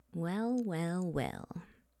Well, well, well.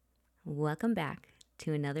 Welcome back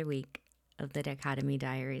to another week of the Dichotomy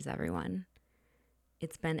Diaries, everyone.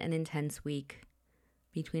 It's been an intense week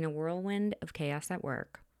between a whirlwind of chaos at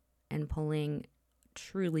work and pulling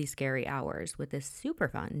truly scary hours with this super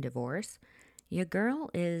fun divorce. Your girl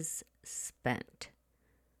is spent.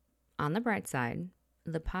 On the bright side,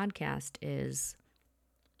 the podcast is,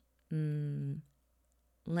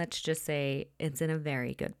 let's just say it's in a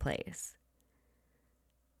very good place.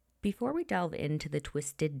 Before we delve into the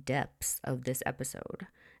twisted depths of this episode,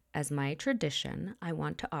 as my tradition, I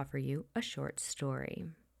want to offer you a short story.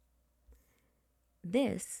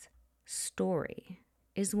 This story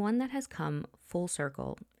is one that has come full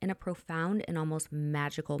circle in a profound and almost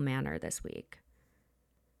magical manner this week.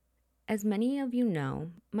 As many of you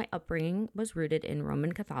know, my upbringing was rooted in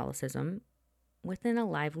Roman Catholicism within a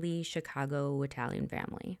lively Chicago Italian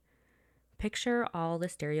family. Picture all the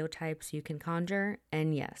stereotypes you can conjure,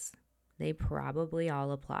 and yes, they probably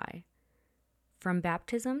all apply. From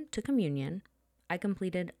baptism to communion, I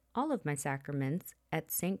completed all of my sacraments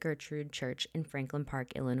at St. Gertrude Church in Franklin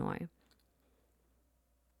Park, Illinois.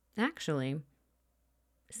 Actually,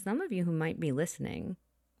 some of you who might be listening,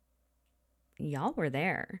 y'all were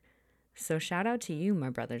there. So shout out to you, my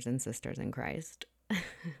brothers and sisters in Christ.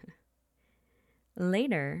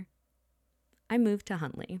 Later, I moved to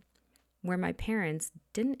Huntley, where my parents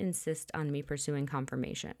didn't insist on me pursuing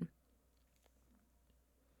confirmation.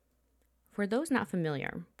 For those not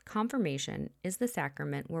familiar, confirmation is the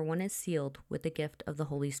sacrament where one is sealed with the gift of the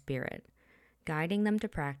Holy Spirit, guiding them to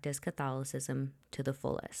practice Catholicism to the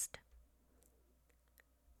fullest.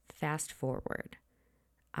 Fast forward,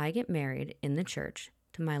 I get married in the church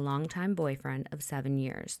to my longtime boyfriend of 7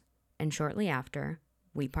 years, and shortly after,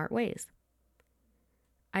 we part ways.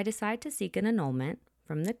 I decide to seek an annulment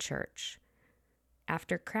from the church.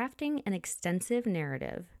 After crafting an extensive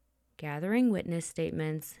narrative, gathering witness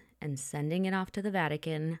statements, and sending it off to the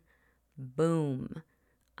Vatican, boom,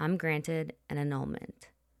 I'm granted an annulment.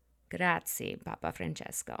 Grazie, Papa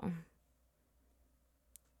Francesco.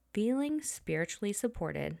 Feeling spiritually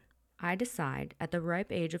supported, I decide at the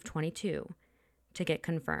ripe age of 22 to get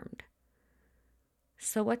confirmed.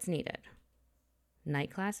 So what's needed?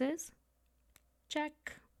 Night classes?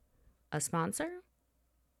 Check. A sponsor?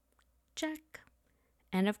 Check.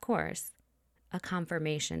 And of course, a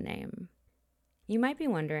confirmation name. You might be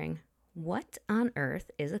wondering, what on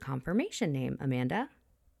earth is a confirmation name, Amanda?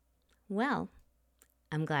 Well,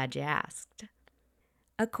 I'm glad you asked.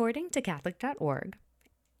 According to Catholic.org,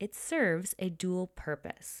 it serves a dual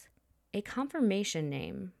purpose. A confirmation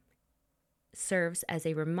name serves as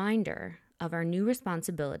a reminder of our new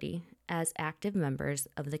responsibility as active members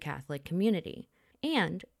of the Catholic community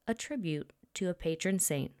and a tribute to a patron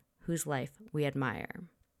saint whose life we admire.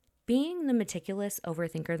 Being the meticulous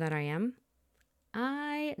overthinker that I am,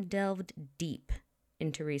 I delved deep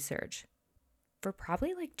into research for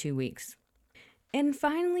probably like 2 weeks and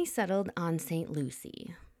finally settled on St.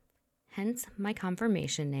 Lucy. Hence, my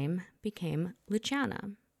confirmation name became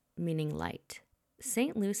Luciana, meaning light.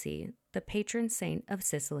 St. Lucy, the patron saint of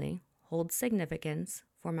Sicily, holds significance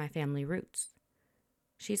for my family roots.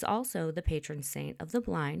 She's also the patron saint of the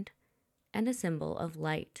blind and a symbol of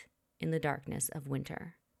light in the darkness of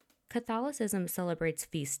winter. Catholicism celebrates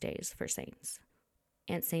feast days for saints,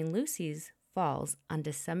 and St. Lucy's falls on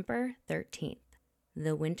December 13th,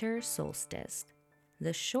 the winter solstice,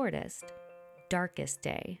 the shortest, darkest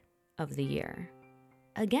day of the year.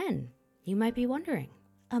 Again, you might be wondering,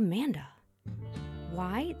 Amanda,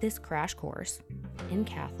 why this crash course in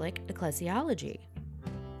Catholic ecclesiology?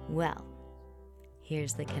 Well,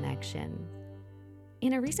 here's the connection.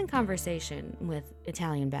 In a recent conversation with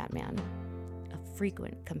Italian Batman, a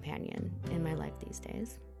frequent companion in my life these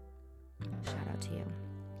days, shout out to you,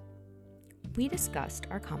 we discussed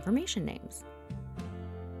our confirmation names,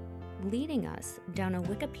 leading us down a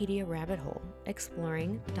Wikipedia rabbit hole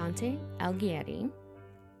exploring Dante Alighieri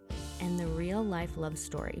and the real-life love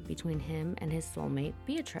story between him and his soulmate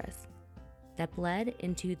Beatrice that bled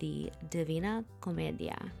into the Divina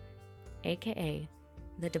Commedia, aka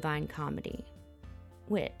the Divine Comedy,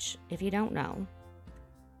 which, if you don't know,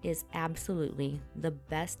 is absolutely the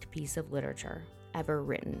best piece of literature ever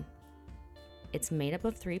written. It's made up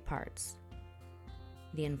of 3 parts: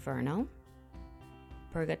 the Inferno,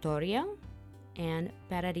 Purgatorio, and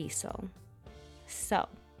Paradiso. So,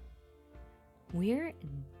 we're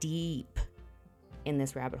deep in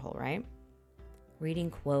this rabbit hole, right? Reading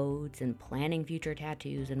quotes and planning future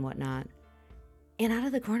tattoos and whatnot. And out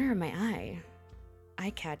of the corner of my eye, I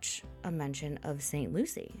catch a mention of St.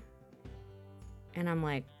 Lucy. And I'm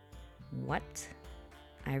like, what?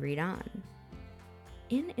 I read on.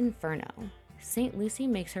 In Inferno, St. Lucy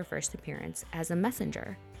makes her first appearance as a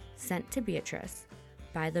messenger sent to Beatrice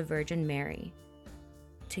by the Virgin Mary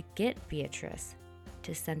to get Beatrice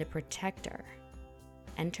to send a protector,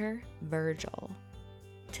 enter Virgil,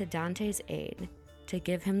 to Dante's aid to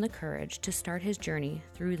give him the courage to start his journey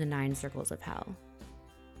through the 9 circles of hell.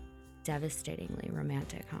 Devastatingly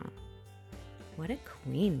romantic, huh? What a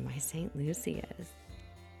queen my St. Lucy is.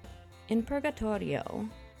 In Purgatorio,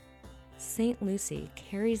 St. Lucy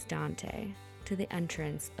carries Dante to the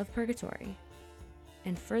entrance of Purgatory,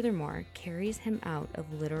 and furthermore carries him out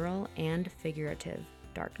of literal and figurative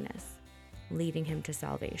darkness, leading him to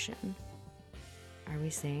salvation. Are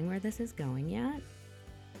we seeing where this is going yet?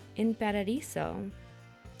 In Paradiso,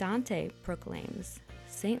 Dante proclaims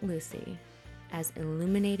St. Lucy as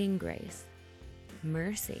illuminating grace,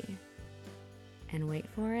 mercy, and wait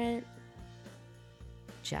for it,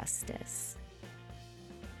 justice.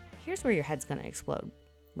 Here's where your head's gonna explode,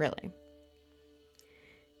 really.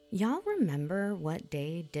 Y'all remember what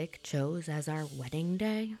day Dick chose as our wedding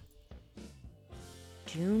day?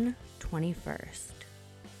 June 21st,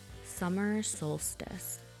 summer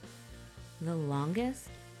solstice, the longest,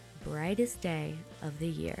 brightest day of the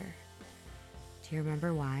year. Do you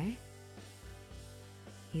remember why?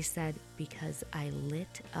 He said, because I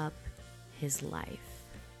lit up his life.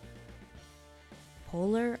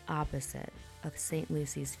 Polar opposite of St.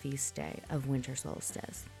 Lucy's feast day of winter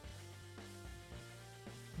solstice.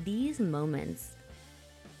 These moments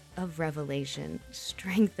of revelation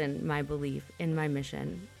strengthen my belief in my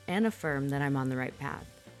mission and affirm that I'm on the right path.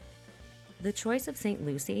 The choice of St.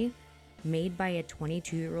 Lucy, made by a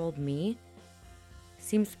 22-year-old me,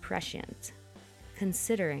 seems prescient,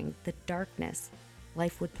 considering the darkness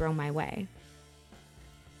life would throw my way.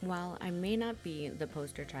 While I may not be the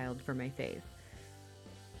poster child for my faith,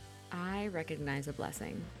 I recognize a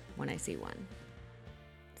blessing when I see one.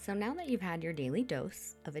 So now that you've had your daily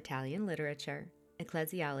dose of Italian literature,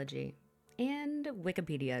 ecclesiology, and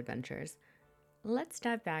Wikipedia adventures, let's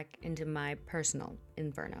dive back into my personal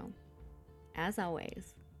inferno. As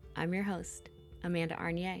always, I'm your host, Amanda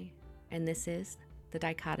Arnier, and this is the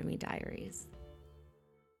Dichotomy Diaries.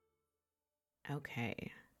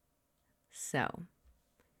 Okay, so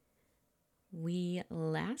we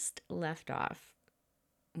last left off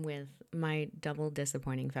with my double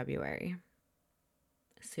disappointing February.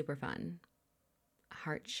 Super fun.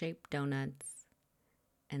 Heart-shaped donuts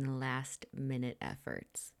and last-minute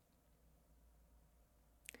efforts.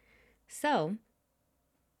 So,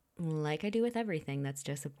 like I do with everything that's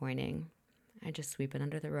disappointing, I just sweep it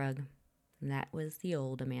under the rug. That was the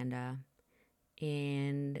old Amanda.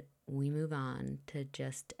 And we move on to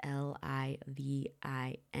just LIVIN.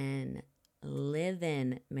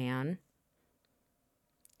 Livin', man.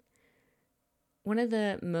 One of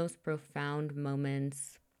the most profound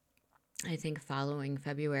moments, I think, following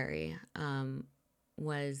February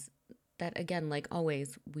was that, again, like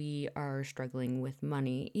always, we are struggling with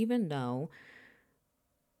money, even though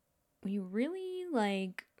we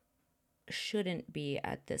really, shouldn't be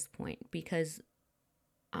at this point, because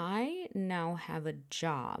I now have a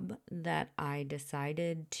job that I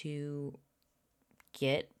decided to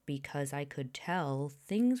get because I could tell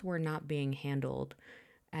things were not being handled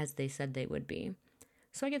as they said they would be.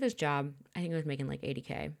 So I get this job. I think I was making like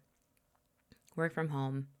 $80K. Work from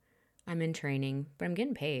home. I'm in training, but I'm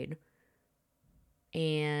getting paid.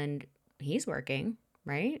 And he's working,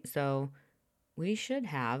 right? So we should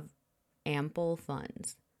have ample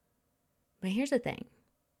funds. But here's the thing.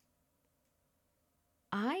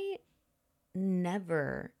 I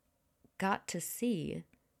never got to see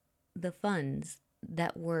the funds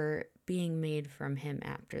that were being made from him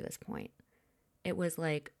after this point. It was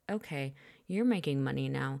like, okay, you're making money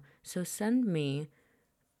now, so send me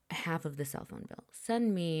half of the cell phone bill.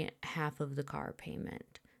 Send me half of the car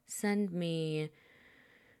payment. Send me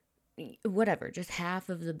whatever, just half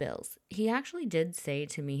of the bills. He actually did say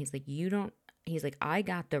to me, he's like, I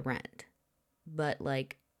got the rent, but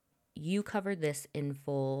like, you cover this in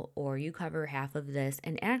full, or you cover half of this.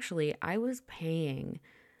 And actually, I was paying,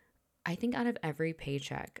 I think out of every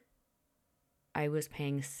paycheck, I was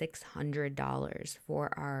paying $600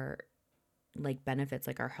 for our benefits,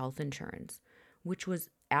 like our health insurance, which was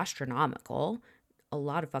astronomical, a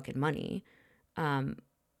lot of fucking money.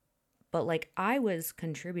 But I was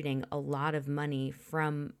contributing a lot of money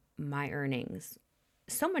from my earnings,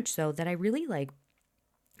 so much so that I really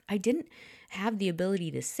I didn't have the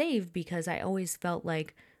ability to save, because I always felt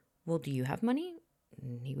like, well, do you have money?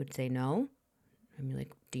 And he would say no. I'd be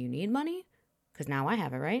like, do you need money? Because now I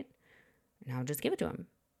have it, right? And I'll just give it to him.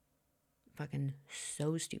 Fucking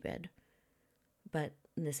so stupid. But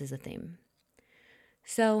this is a theme.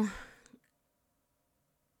 So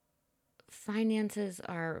finances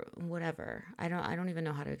are whatever. I don't even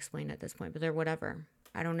know how to explain it at this point, but they're whatever.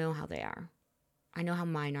 I don't know how they are. I know how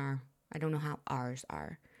mine are. I don't know how ours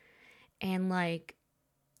are. And like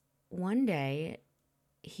one day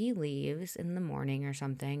he leaves in the morning or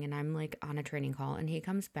something, and I'm like on a training call, and he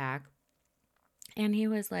comes back and he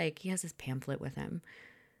was like, he has this pamphlet with him,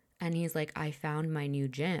 and he's like, I found my new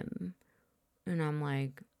gym. And I'm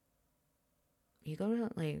like, you go to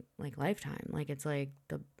like Lifetime, like it's like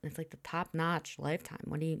the top notch Lifetime.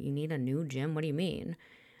 What do you need a new gym? What do you mean?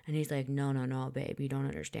 And he's like, no, babe, you don't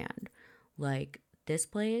understand. Like this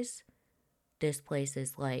place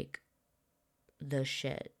is like the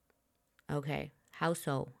shit. Okay, how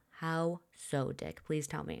so, Dick? Please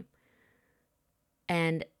tell me.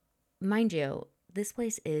 And mind you, this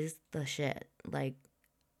place is the shit. Like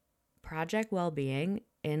Project Wellbeing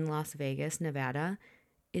in Las Vegas, Nevada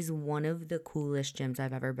is one of the coolest gyms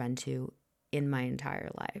I've ever been to in my entire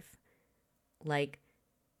life. Like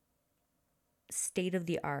state of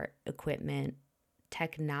the art equipment,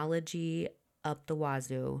 technology up the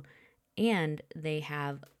wazoo, and they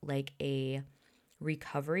have like a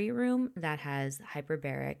recovery room that has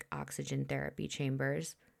hyperbaric oxygen therapy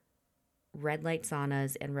chambers, red light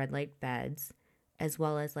saunas, and red light beds, as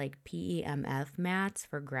well as like PEMF mats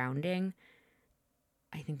for grounding.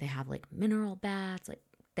 I think they have like mineral baths, like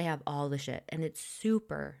they have all the shit. And it's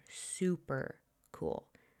super, super cool.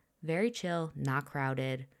 Very chill, not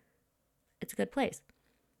crowded. It's a good place.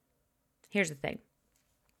 Here's the thing.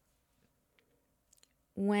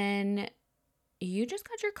 When you just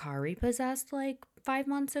got your car repossessed like 5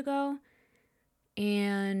 months ago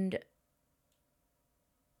and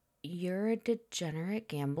you're a degenerate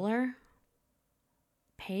gambler,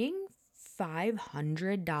 paying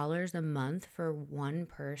 $500 a month for one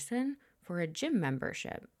person for a gym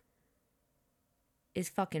membership is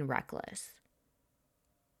fucking reckless.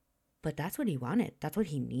 But that's what he wanted. That's what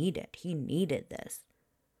he needed. He needed this.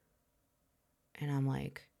 And I'm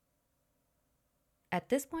like, at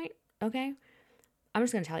this point, okay, I'm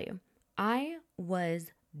just going to tell you, I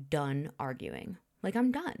was done arguing. Like,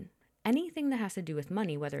 I'm done. Anything that has to do with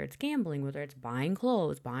money, whether it's gambling, whether it's buying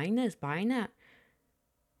clothes, buying this, buying that,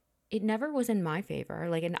 it never was in my favor.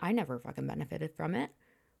 Like, and I never fucking benefited from it.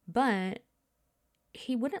 But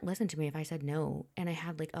he wouldn't listen to me if I said no. And I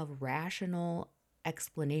had like a rational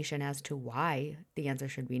explanation as to why the answer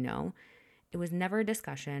should be no. It was never a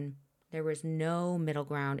discussion. There was no middle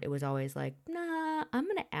ground. It was always like, nah, I'm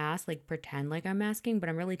going to ask, like pretend like I'm asking, but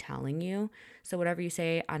I'm really telling you. So whatever you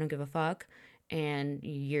say, I don't give a fuck. And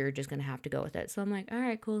you're just going to have to go with it. So I'm like, all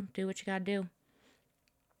right, cool. Do what you got to do.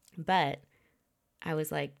 But I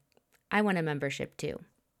was like, I want a membership too.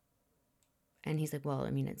 And he's like, well,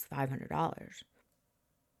 I mean, it's $500.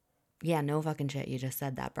 Yeah, no fucking shit. You just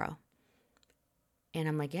said that, bro. And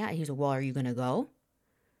I'm like, yeah. He's like, well, are you going to go?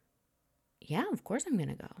 Yeah, of course I'm going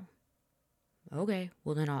to go. Okay,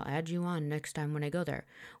 well then I'll add you on next time when I go there.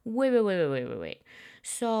 Wait.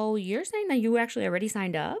 So you're saying that you actually already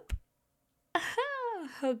signed up?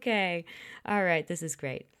 Okay. All right, this is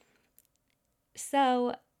great.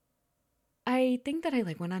 So I think that I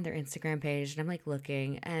like went on their Instagram page and I'm like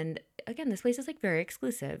looking, and again, this place is like very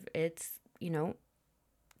exclusive. It's,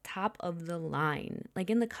 top of the line, like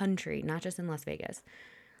in the country, not just in Las Vegas.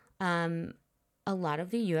 A lot of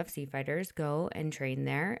the UFC fighters go and train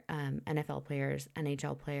there, NFL players,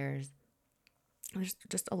 NHL players. There's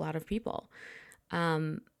just a lot of people.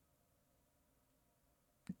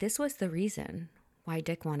 This was the reason why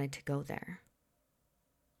Dick wanted to go there.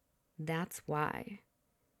 That's why.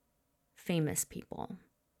 Famous people.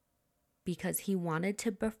 Because he wanted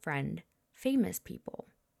to befriend famous people.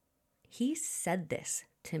 He said this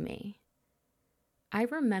to me. I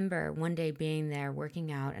remember one day being there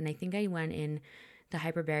working out, and I think I went in the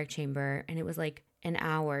hyperbaric chamber, and it was like an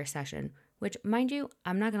hour session, which, mind you,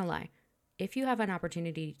 I'm not going to lie. If you have an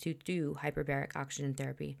opportunity to do hyperbaric oxygen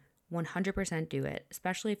therapy, 100% do it,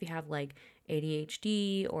 especially if you have like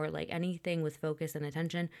ADHD or like anything with focus and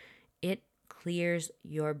attention. It clears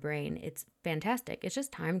your brain. It's fantastic. It's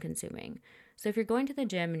just time consuming. So if you're going to the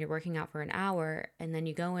gym and you're working out for an hour and then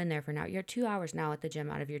you go in there for an hour, you're 2 hours now at the gym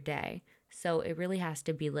out of your day. So it really has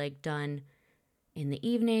to be like done in the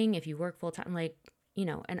evening if you work full time, like,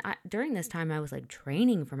 and during this time I was like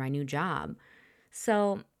training for my new job.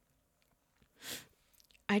 So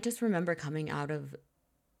I just remember coming out of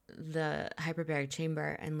the hyperbaric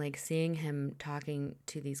chamber and like seeing him talking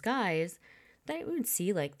to these guys that I would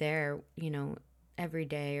see like there, every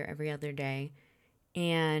day or every other day.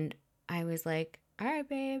 And I was like, all right,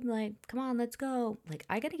 babe, like, come on, let's go. Like,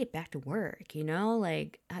 I got to get back to work, you know?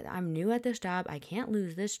 Like, I'm new at this job. I can't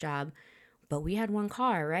lose this job. But we had one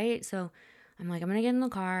car, right? So I'm like, I'm going to get in the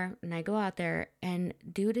car. And I go out there, and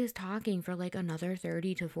dude is talking for like another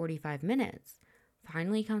 30 to 45 minutes.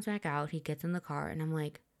 Finally, he comes back out. He gets in the car, and I'm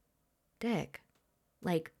like, Dick,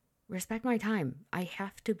 like, respect my time. I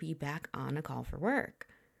have to be back on a call for work.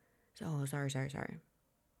 So, oh, sorry.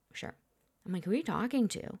 Sure. I'm like, who are you talking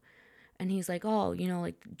to? And he's like, oh,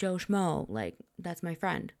 like Joe Schmo, like that's my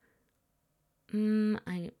friend.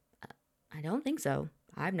 I don't think so.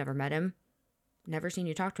 I've never met him. Never seen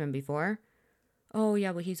you talk to him before. Oh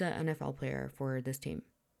yeah, well he's an NFL player for this team.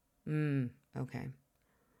 Okay.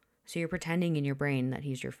 So you're pretending in your brain that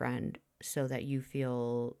he's your friend so that you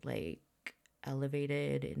feel like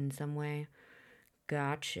elevated in some way.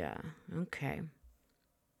 Gotcha. Okay.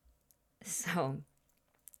 So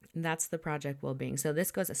that's the project well-being. So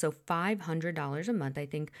this goes so $500 a month. I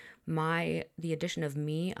think the addition of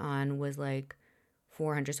me on was like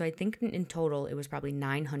 400. So I think in total it was probably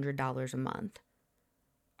 $900 a month.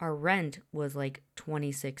 Our rent was like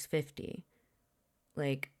 2650.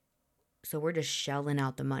 Like, so we're just shelling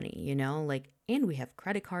out the money, like, and we have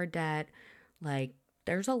credit card debt. Like,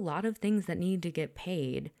 there's a lot of things that need to get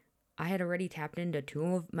paid. I had already tapped into 2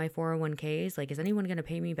 of my 401ks. Like, is anyone going to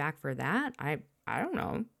pay me back for that? I don't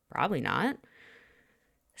know. Probably not.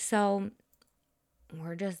 So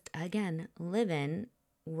we're just, again, living.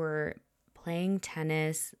 We're playing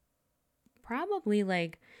tennis probably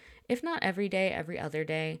like, if not every day, every other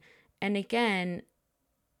day. And again,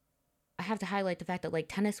 I have to highlight the fact that like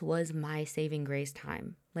tennis was my saving grace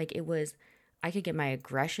time. Like I could get my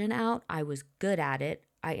aggression out. I was good at it.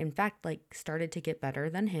 I, in fact, like started to get better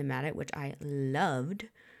than him at it, which I loved.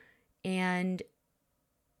 And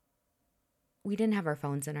we didn't have our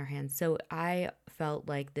phones in our hands. So I felt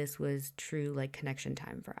like this was true like connection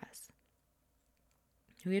time for us.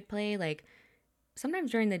 We would play like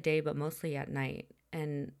sometimes during the day, but mostly at night.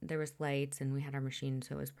 And there was lights and we had our machine,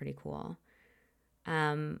 so it was pretty cool.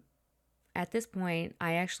 At this point,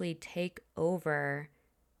 I actually take over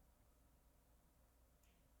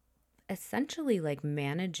essentially like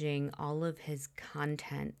managing all of his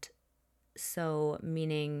content. So,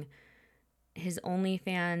 meaning his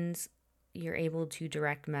OnlyFans, you're able to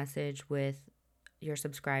direct message with your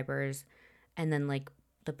subscribers, and then like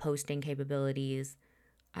the posting capabilities.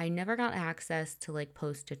 I never got access to like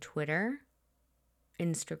post to Twitter,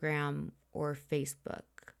 Instagram, or Facebook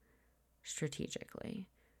strategically.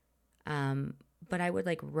 But I would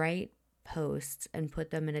like write posts and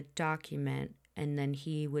put them in a document, and then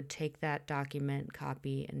he would take that document,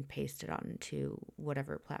 copy, and paste it onto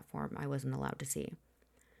whatever platform I wasn't allowed to see.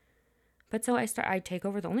 But so I take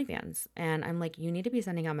over the OnlyFans, and I'm like, you need to be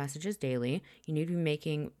sending out messages daily. You need to be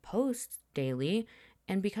making posts daily.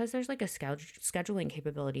 And because there's like a scheduling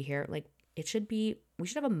capability here, like we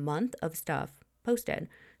should have a month of stuff posted.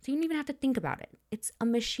 So you don't even have to think about it. It's a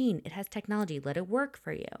machine. It has technology. Let it work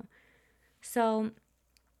for you. So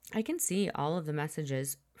I can see all of the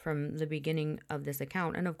messages from the beginning of this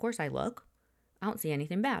account. And of course I look. I don't see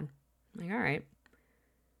anything bad. I'm like, all right.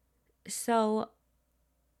 So,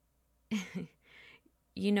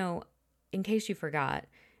 in case you forgot,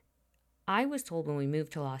 I was told when we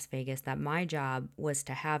moved to Las Vegas that my job was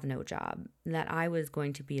to have no job, that I was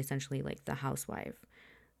going to be essentially like the housewife.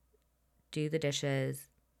 Do the dishes,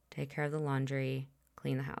 take care of the laundry,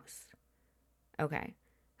 clean the house. Okay.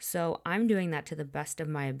 So I'm doing that to the best of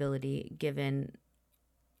my ability, given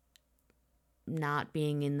not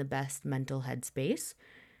being in the best mental headspace.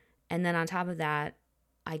 And then on top of that,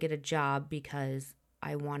 I get a job because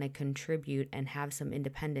I want to contribute and have some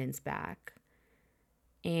independence back.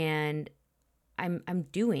 And I'm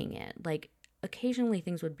doing it. Like occasionally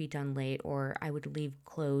things would be done late, or I would leave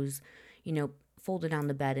clothes, folded on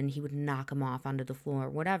the bed, and he would knock them off onto the floor,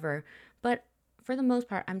 whatever. But for the most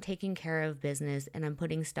part, I'm taking care of business and I'm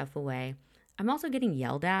putting stuff away. I'm also getting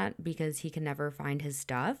yelled at because he can never find his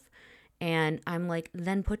stuff. And I'm like,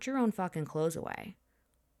 then put your own fucking clothes away.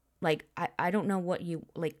 Like, I don't know what you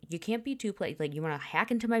can't be too like, you want to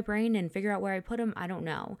hack into my brain and figure out where I put them? I don't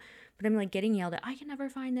know. But I'm like getting yelled at, I can never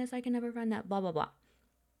find this, I can never find that, blah, blah, blah.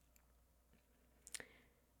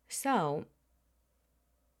 So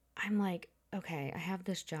I'm like, okay, I have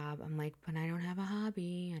this job. I'm like, but I don't have a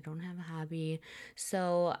hobby.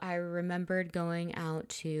 So I remembered going out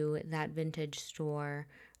to that vintage store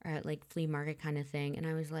or like flea market kind of thing. And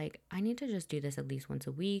I was like, I need to just do this at least once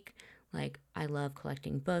a week. Like, I love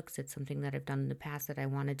collecting books. It's something that I've done in the past that I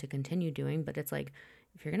wanted to continue doing. But it's like,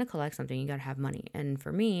 if you're going to collect something, you got to have money. And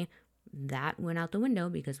for me, that went out the window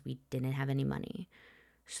because we didn't have any money.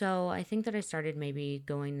 So I think that I started maybe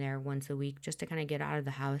going there once a week just to kind of get out of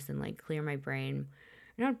the house and like clear my brain.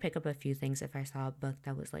 And I would pick up a few things if I saw a book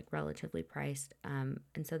that was like relatively priced. And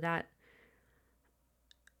so that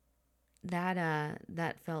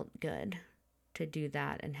felt good to do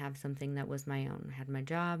that and have something that was my own. I had my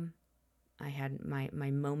job. I had my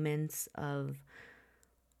moments of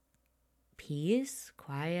peace,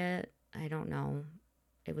 quiet. I don't know.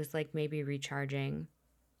 It was like maybe recharging.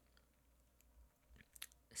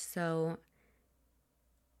 So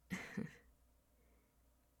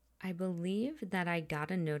I believe that I got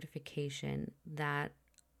a notification that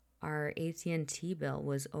our AT&T bill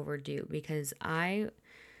was overdue because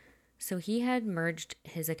so he had merged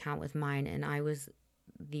his account with mine and I was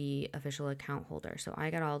the official account holder. So I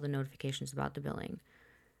got all the notifications about the billing.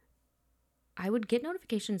 I would get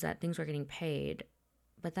notifications that things were getting paid,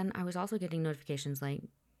 but then I was also getting notifications like,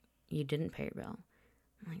 you didn't pay your bill.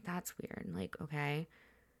 I'm like, that's weird. Like, okay.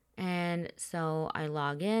 And so I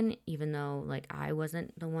log in, even though like I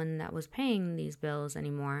wasn't the one that was paying these bills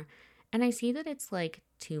anymore. And I see that it's like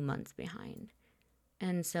 2 months behind.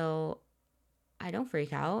 And so I don't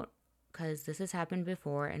freak out because this has happened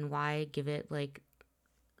before. And why give it like,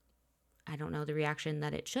 I don't know, the reaction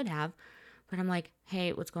that it should have. But I'm like,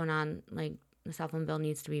 hey, what's going on? Like, the cell phone bill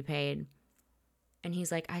needs to be paid. And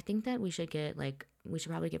he's like, I think that we should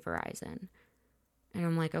probably get Verizon. And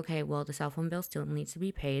I'm like, okay, well, the cell phone bill still needs to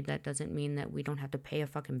be paid. That doesn't mean that we don't have to pay a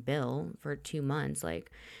fucking bill for 2 months.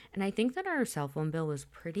 Like, and I think that our cell phone bill was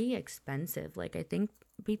pretty expensive. Like, I think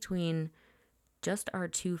between just our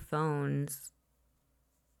two phones,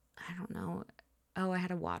 I don't know. Oh, I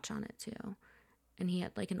had a watch on it too. And he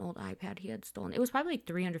had like an old iPad he had stolen. It was probably like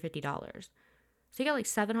 $350. So he got like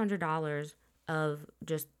 $700 of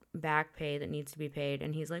just back pay that needs to be paid.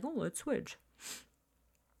 And he's like, oh, let's switch.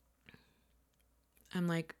 I'm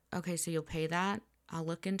like, okay, so you'll pay that? I'll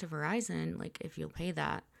look into Verizon, like, if you'll pay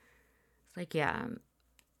that. It's like, yeah.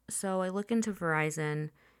 So I look into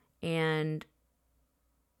Verizon, and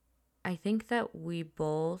I think that we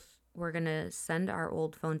both were going to send our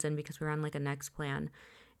old phones in because we were on, like, a next plan.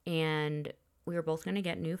 And we were both going to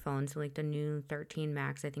get new phones, so, like, the new 13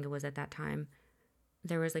 Max, I think it was at that time.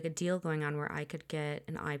 There was, like, a deal going on where I could get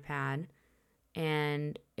an iPad,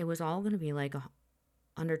 and it was all going to be, like,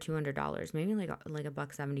 under $200, maybe like a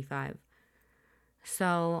buck 75.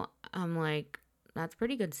 So I'm like, that's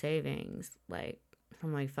pretty good savings. Like,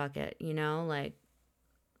 I'm like, fuck it, like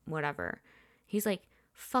whatever. He's like,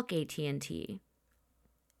 fuck AT&T.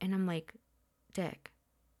 And I'm like, Dick,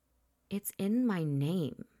 it's in my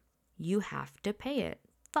name. You have to pay it.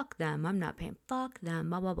 Fuck them. I'm not paying. Fuck them.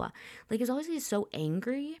 Blah, blah, blah. Like, it's always he's so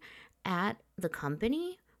angry at the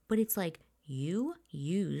company, but it's like, you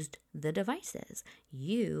used the devices.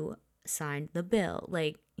 You signed the bill.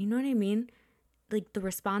 Like, you know what I mean? Like, the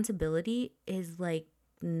responsibility is like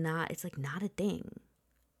it's like not a thing.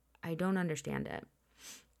 I don't understand it.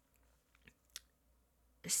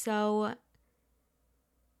 So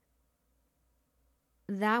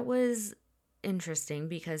that was interesting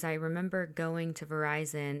because I remember going to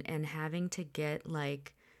Verizon and having to get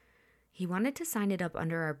like, he wanted to sign it up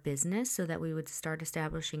under our business so that we would start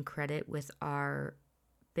establishing credit with our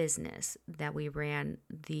business that we ran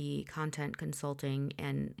the content consulting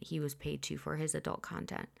and he was paid to for his adult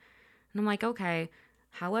content. And I'm like, okay.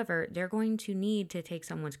 However, they're going to need to take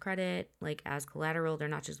someone's credit like as collateral. They're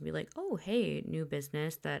not just gonna be like, oh, hey, new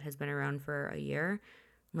business that has been around for a year.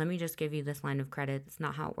 Let me just give you this line of credit. It's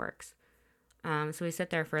not how it works. So we sit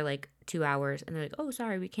there for like 2 hours and they're like, oh,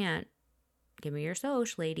 sorry, we can't. Give me your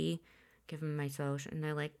social, lady. Give them my social. And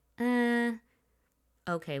they're like,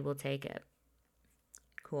 okay, we'll take it.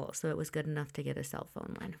 Cool. So it was good enough to get a cell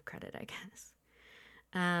phone line of credit, I guess.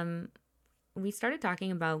 We started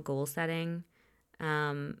talking about goal setting.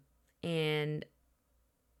 And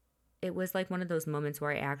it was like one of those moments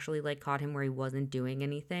where I actually like caught him where he wasn't doing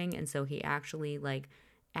anything. And so he actually like,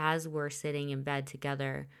 as we're sitting in bed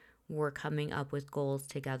together, we're coming up with goals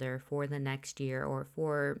together for the next year or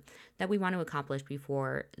for that we want to accomplish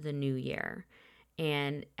before the new year.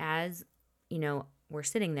 And as, we're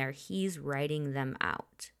sitting there, he's writing them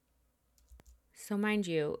out. So mind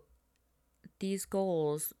you, these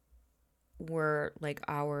goals were like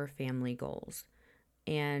our family goals.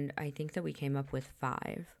 And I think that we came up with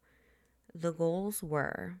 5. The goals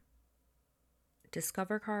were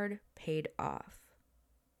Discover card paid off.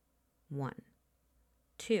 1.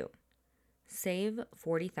 2. Save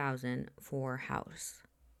 $40,000 for house.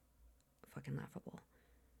 Fucking laughable.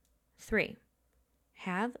 3.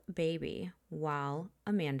 Have baby while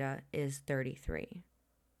Amanda is 33.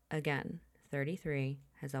 Again, 33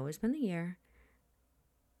 has always been the year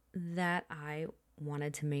that I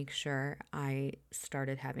wanted to make sure I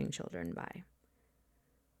started having children by.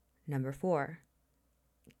 Number 4,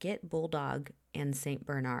 get Bulldog and St.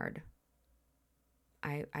 Bernard.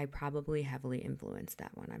 I probably heavily influenced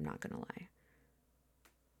that one, I'm not going to lie.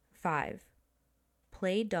 5,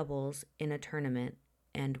 play doubles in a tournament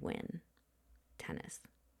and win. Tennis.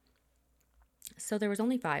 So there was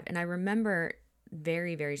only 5, and I remember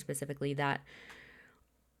very, very specifically that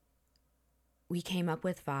we came up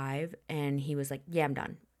with 5, and he was like, yeah, I'm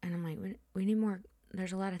done. And I'm like, we need more.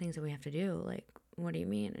 There's a lot of things that we have to do. Like, what do you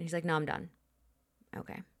mean? And he's like, no, I'm done.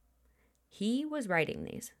 Okay. He was writing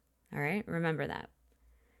these. All right. Remember that.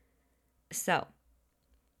 So,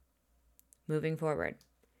 moving forward,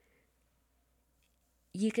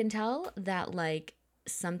 you can tell that like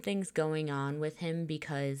something's going on with him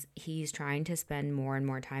because he's trying to spend more and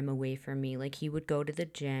more time away from me. Like he would go to the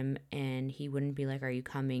gym and he wouldn't be like, are you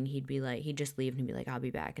coming? He'd be like, he'd just leave and be like, I'll be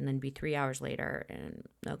back. And then be 3 hours later and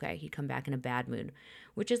okay, he'd come back in a bad mood,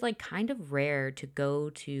 which is like kind of rare to go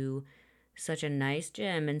to such a nice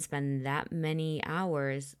gym and spend that many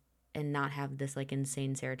hours and not have this like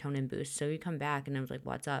insane serotonin boost. So you come back and I was like,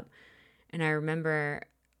 what's up? And I remember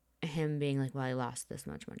him being like, well, I lost this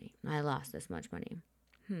much money.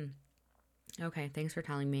 Okay, thanks for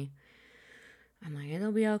telling me. I'm like,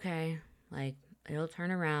 it'll be okay. Like, it'll turn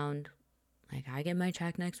around. Like, I get my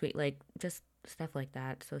check next week. Like, just stuff like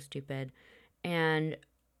that. So stupid. And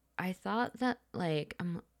I thought that, like,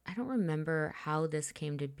 I don't remember how this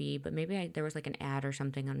came to be, but maybe there was like an ad or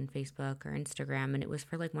something on Facebook or Instagram, and it was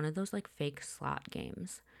for like one of those like fake slot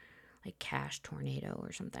games, like Cash Tornado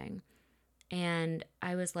or something. And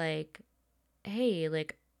I was like, hey,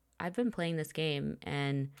 like, I've been playing this game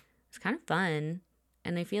and it's kind of fun.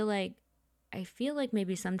 And I feel like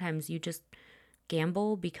maybe sometimes you just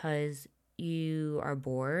gamble because you are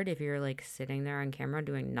bored if you're like sitting there on camera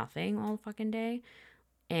doing nothing all fucking day.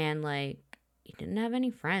 And like, you didn't have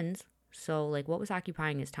any friends. So, like, what was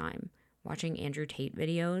occupying his time? Watching Andrew Tate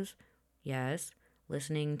videos? Yes.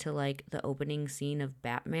 Listening to like the opening scene of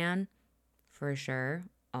Batman? For sure.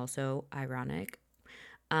 Also ironic.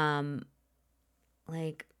 Um,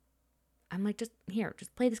 like, I'm like, just here,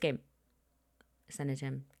 just play this game. Send it to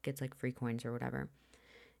him, gets like free coins or whatever.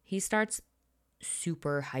 He starts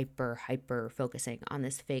super hyper focusing on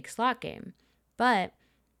this fake slot game. But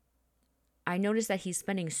I noticed that he's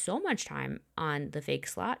spending so much time on the fake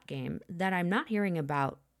slot game that I'm not hearing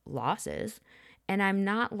about losses. And I'm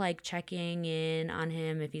not like checking in on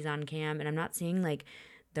him if he's on cam. And I'm not seeing like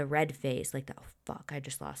the red face, like the oh, fuck, I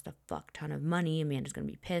just lost a fuck ton of money. Amanda's gonna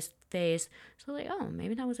be pissed face. So like, oh,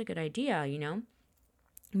 maybe that was a good idea, you know?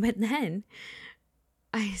 But then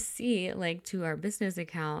I see like to our business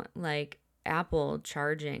account, like Apple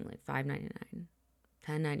charging like $5.99,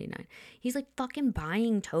 $10.99. He's like fucking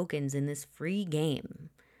buying tokens in this free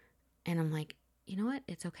game. And I'm like, you know what?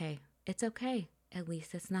 It's okay. It's okay. At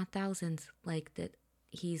least it's not thousands. Like that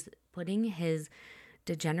he's putting his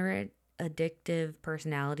degenerate addictive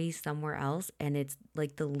personality somewhere else and it's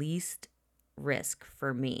like the least risk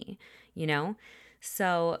for me, you know?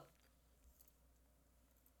 So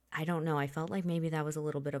I don't know. I felt like maybe that was a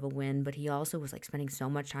little bit of a win, but he also was like spending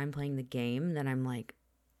so much time playing the game that I'm like,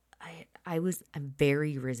 I'm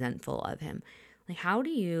very resentful of him. Like, how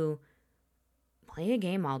do you play a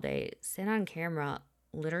game all day, sit on camera,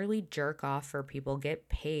 literally jerk off for people, get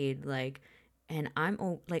paid, like, and I'm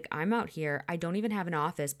out here. I don't even have an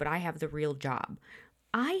office, but I have the real job.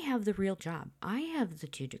 I have the real job. I have the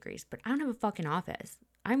 2 degrees, but I don't have a fucking office.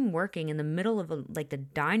 I'm working in the middle of like the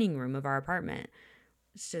dining room of our apartment.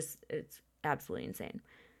 It's absolutely insane.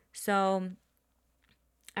 So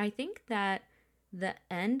I think that the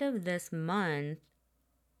end of this month,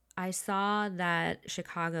 I saw that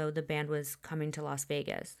Chicago, the band was coming to Las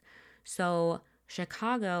Vegas. So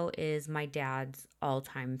Chicago is my dad's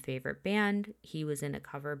all-time favorite band. He was in a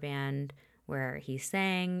cover band where he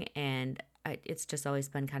sang, and it's just always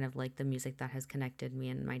been kind of like the music that has connected me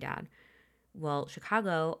and my dad. Well,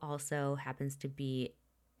 Chicago also happens to be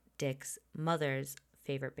Dick's mother's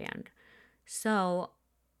favorite band. So,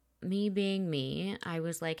 me being me, I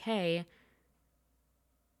was like, hey,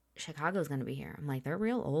 Chicago's going to be here. I'm like, they're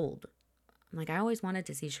real old. I'm like, I always wanted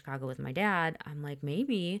to see Chicago with my dad. I'm like,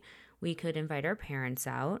 maybe we could invite our parents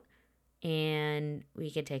out and we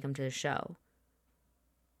could take them to the show.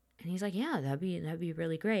 And he's like, yeah, that'd be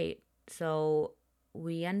really great. So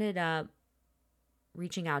we ended up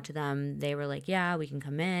reaching out to them. They were like, yeah, we can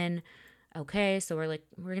come in. Okay, so we're like,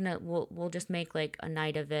 we'll just make like a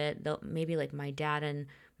night of it. Maybe like my dad and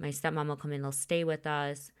my stepmom will come in. They'll stay with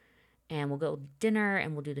us, and we'll go dinner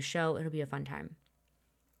and we'll do the show. It'll be a fun time.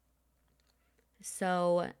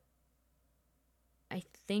 So I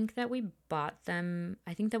think that we bought them.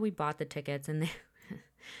 I think that we bought the tickets, and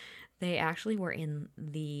they actually were in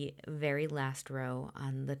the very last row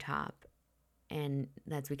on the top, and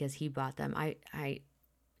that's because he bought them. I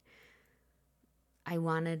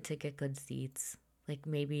wanted to get good seats. Like,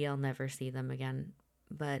 maybe I'll never see them again,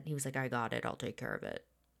 but he was like, "I got it. I'll take care of it."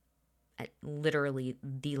 At literally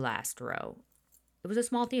the last row. It was a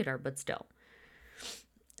small theater, but still.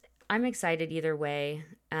 I'm excited either way.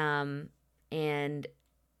 And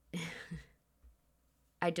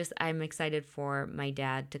I'm excited for my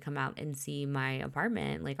dad to come out and see my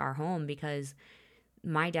apartment, like our home, because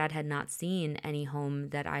my dad had not seen any home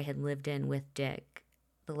that I had lived in with Dick.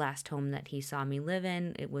 The last home that he saw me live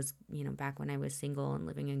in, it was, back when I was single and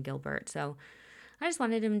living in Gilbert. So I just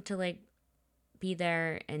wanted him to like be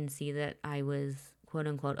there and see that I was quote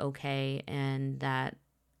unquote okay and that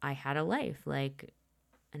I had a life, like,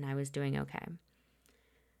 and I was doing okay.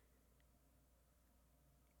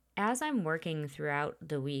 As I'm working throughout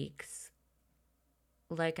the weeks,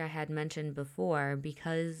 like I had mentioned before,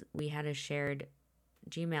 because we had a shared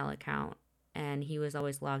Gmail account and he was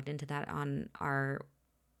always logged into that on our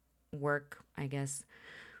work, I guess,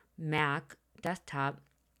 Mac desktop,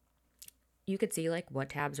 you could see like what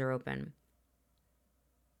tabs are open.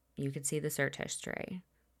 You could see the search history.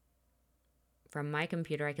 From my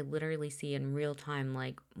computer, I could literally see in real time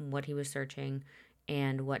like what he was searching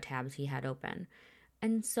and what tabs he had open.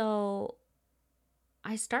 And so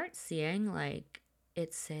I start seeing like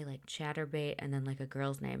it say like Chatterbait and then like a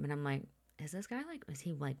girl's name. And I'm like, is this guy like, is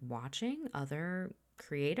he like watching other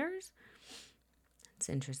creators? It's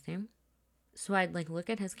interesting. So I'd like look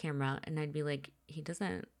at his camera and I'd be like, he's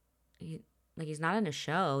not in a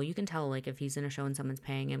show. You can tell like if he's in a show and someone's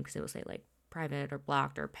paying him because it will say like private or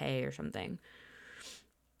blocked or pay or something.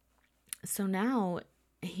 So now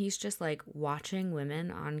he's just like watching women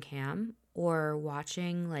on cam or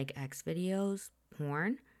watching like X videos,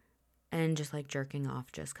 porn, and just like jerking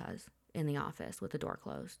off just cuz in the office with the door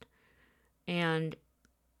closed. And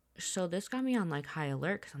so this got me on like high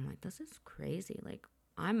alert because I'm like, this is crazy. Like,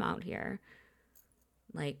 I'm out here.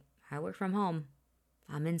 Like, I work from home.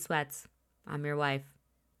 I'm in sweats. I'm your wife.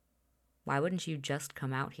 Why wouldn't you just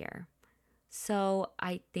come out here? So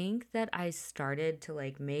I think that I started to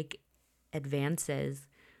like make advances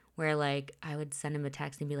where like I would send him a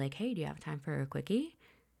text and be like, hey, do you have time for a quickie?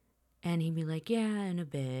 And he'd be like, yeah, in a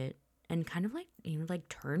bit. And kind of like, like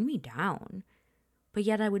turn me down. But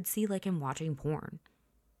yet I would see like him watching porn.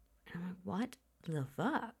 And I'm like, what the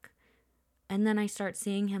fuck? And then I start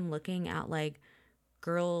seeing him looking at like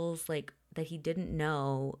girls like that he didn't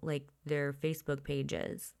know, like their Facebook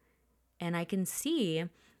pages. And I can see,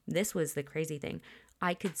 this was the crazy thing.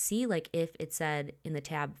 I could see like if it said in the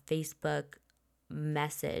tab Facebook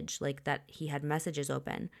message, like that he had messages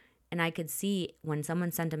open. And I could see when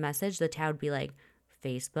someone sent a message, the tab would be like,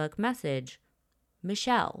 Facebook message,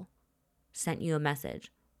 Michelle sent you a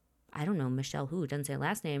message. I don't know Michelle who, it doesn't say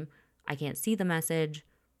last name. I can't see the message.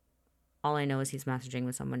 All I know is he's messaging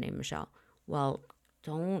with someone named Michelle. Well,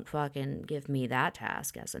 don't fucking give me that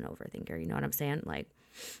task as an overthinker. You know what I'm saying? Like,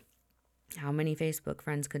 how many Facebook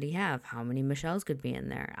friends could he have? How many Michelles could be in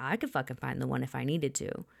there? I could fucking find the one if I needed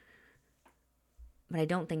to. But I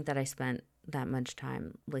don't think that I spent that much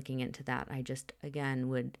time looking into that. I just, again,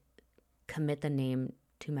 would commit the name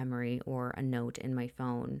to memory or a note in my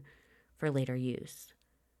phone for later use.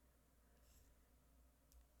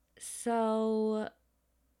 So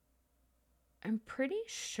I'm pretty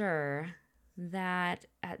sure that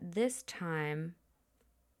at this time,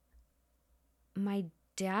 my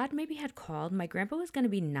dad maybe had called. My grandpa was going to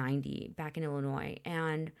be 90 back in Illinois.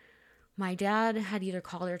 And my dad had either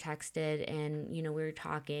called or texted. And, we were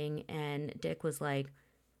talking. And Dick was like,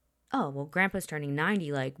 oh, well, grandpa's turning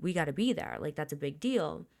 90. Like, we got to be there. Like, that's a big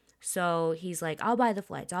deal. So he's like, I'll buy the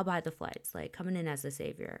flights. Like, coming in as the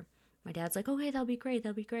savior. My dad's like, okay, that'll be great.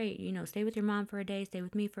 Stay with your mom for a day. Stay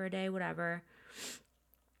with me for a day, whatever.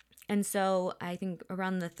 And so I think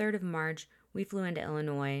around the 3rd of March, we flew into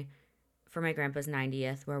Illinois for my grandpa's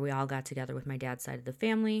 90th, where we all got together with my dad's side of the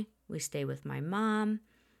family. We stay with my mom.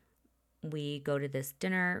 We go to this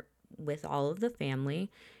dinner with all of the family.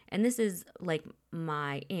 And this is like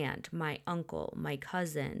my aunt, my uncle, my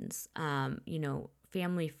cousins,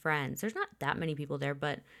 family friends. There's not that many people there,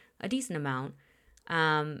 but a decent amount.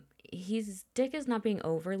 Dick is not being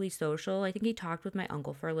overly social. I think he talked with my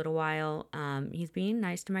uncle for a little while. He's being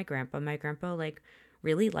nice to my grandpa. My grandpa like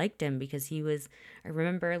really liked him because I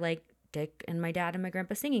remember like Dick and my dad and my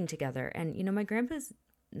grandpa singing together. And, my grandpa's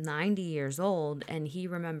 90 years old and he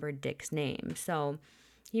remembered Dick's name. So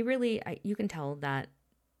he really, you can tell that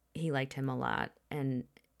he liked him a lot. And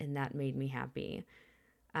and that made me happy.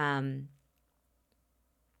 I'm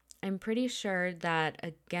pretty sure that,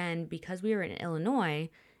 again, because we were in Illinois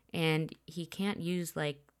and he can't use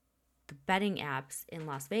like the betting apps in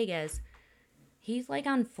Las Vegas, he's like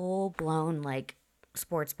on full blown like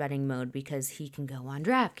sports betting mode because he can go on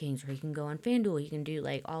DraftKings or he can go on FanDuel. He can do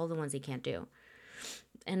like all the ones he can't do.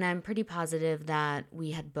 And I'm pretty positive that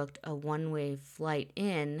we had booked a one-way flight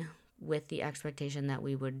in with the expectation that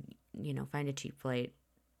we would, find a cheap flight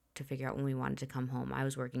to figure out when we wanted to come home. I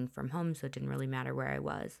was working from home, so it didn't really matter where I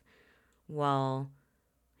was. Well,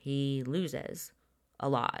 he loses a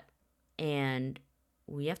lot. And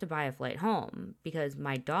we have to buy a flight home because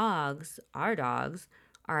our dogs,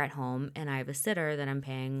 are at home and I have a sitter that I'm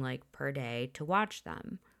paying like per day to watch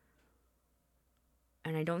them.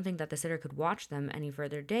 And I don't think that the sitter could watch them any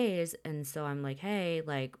further days. And so I'm like, hey,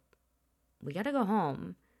 like, we got to go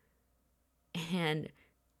home. And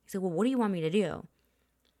he said, well, what do you want me to do?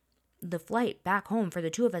 The flight back home for the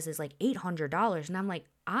two of us is like $800. And I'm like,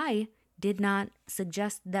 I did not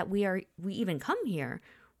suggest that we even come here.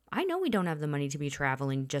 I know we don't have the money to be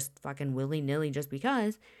traveling just fucking willy-nilly just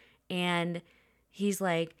because. And he's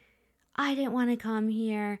like, I didn't want to come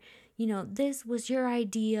here. This was your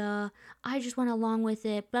idea. I just went along with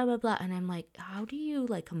it, blah, blah, blah. And I'm like, how do you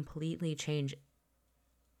like completely change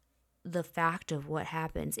the fact of what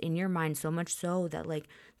happens in your mind so much so that like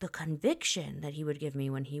the conviction that he would give me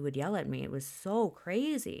when he would yell at me, it was so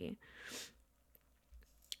crazy.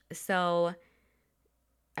 So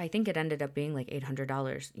I think it ended up being like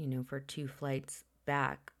 $800, for 2 flights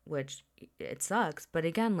back, which it sucks. But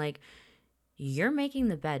again, like, you're making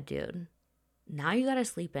the bed, dude. Now you got to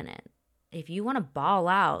sleep in it. If you want to ball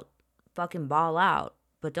out, fucking ball out,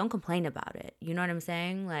 but don't complain about it. You know what I'm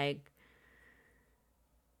saying? Like,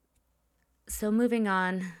 so moving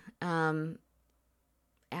on,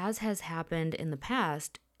 as has happened in the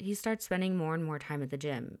past, he starts spending more and more time at the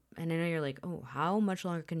gym. And I know you're like, oh, how much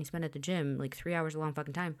longer can he spend at the gym? Like 3 hours a long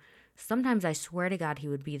fucking time. Sometimes I swear to God he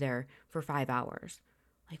would be there for 5 hours.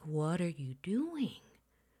 Like, what are you doing?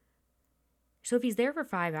 So if he's there for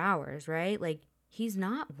 5 hours, right? Like, he's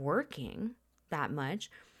not working that much.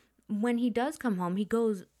 When he does come home, he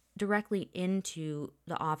goes directly into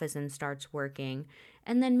the office and starts working.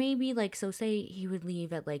 And then maybe like, so say he would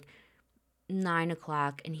leave at like 9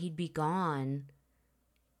 o'clock and he'd be gone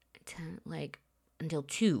to like until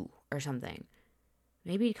 2 or something.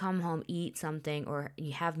 Maybe he'd come home, eat something, or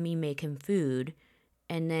you have me make him food.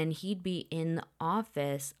 And then he'd be in the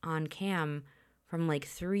office on cam from like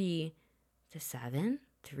 3 to 7,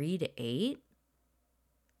 3 to 8.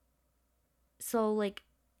 So like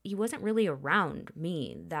he wasn't really around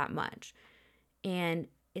me that much. And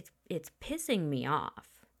it's pissing me off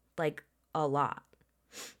like a lot.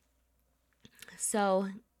 So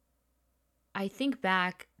I think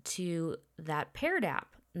back to that paired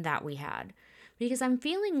app that we had because I'm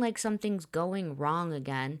feeling like something's going wrong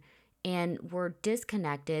again and we're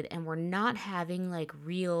disconnected and we're not having like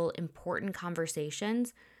real important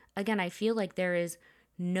conversations. Again, I feel like there is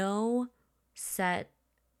no set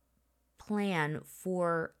plan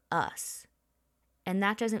for us. And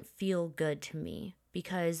that doesn't feel good to me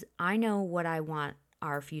because I know what I want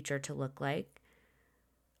our future to look like.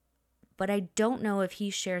 But I don't know if he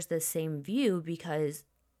shares the same view because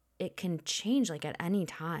it can change like at any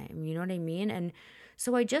time. You know what I mean? And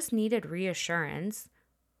so I just needed reassurance,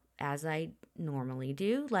 as I normally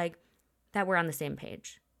do, like that we're on the same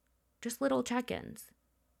page. Just little check-ins.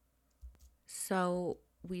 So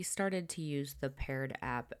we started to use the paired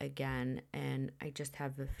app again, and I just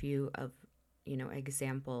have a few of,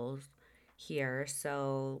 examples here.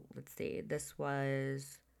 So let's see, this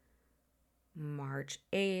was March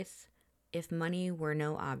 8th. If money were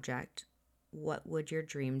no object, what would your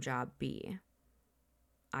dream job be?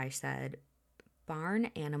 I said, barn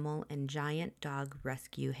animal and giant dog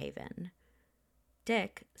rescue haven.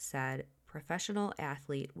 Dick said, professional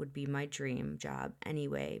athlete would be my dream job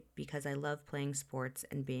anyway because I love playing sports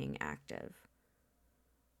and being active.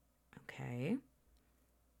 Okay.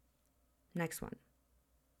 Next one.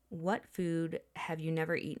 What food have you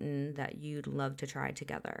never eaten that you'd love to try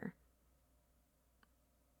together?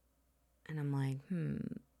 And I'm like,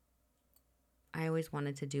 I always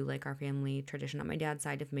wanted to do like our family tradition on my dad's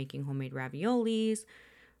side of making homemade raviolis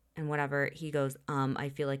and whatever. He goes, I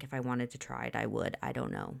feel like if I wanted to try it, I would. I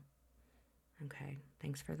don't know. Okay,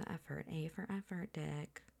 thanks for the effort. A for effort,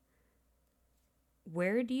 Dick.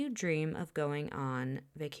 Where do you dream of going on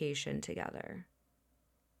vacation together?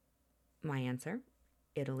 My answer,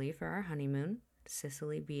 Italy for our honeymoon,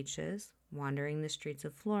 Sicily beaches, wandering the streets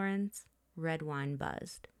of Florence, red wine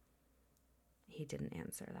buzzed. He didn't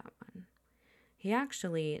answer that one. He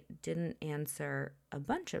actually didn't answer a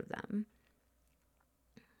bunch of them.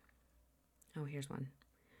 Oh, here's one.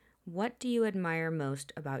 What do you admire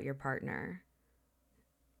most about your partner?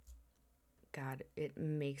 God, it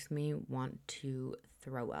makes me want to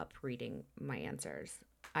throw up reading my answers.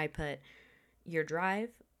 I put your drive,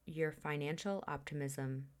 your financial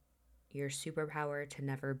optimism, your superpower to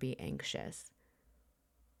never be anxious.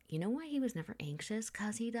 You know why he was never anxious?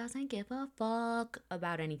 Because he doesn't give a fuck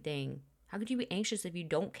about anything. How could you be anxious if you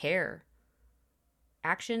don't care?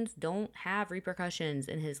 Actions don't have repercussions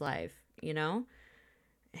in his life, you know?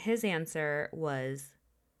 His answer was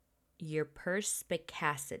your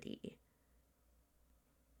perspicacity.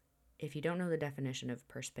 If you don't know the definition of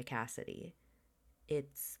perspicacity,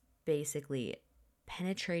 it's basically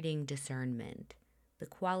penetrating discernment, the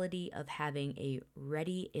quality of having a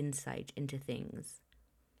ready insight into things,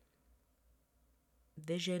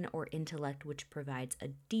 vision or intellect which provides a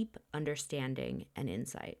deep understanding and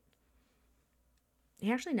insight.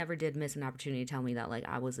 He actually never did miss an opportunity to tell me that like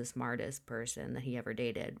I was the smartest person that he ever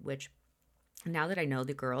dated, which now that I know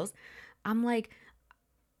the girls, I'm like,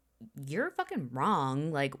 you're fucking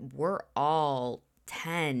wrong. Like, we're all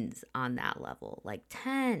tens on that level, like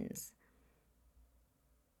tens.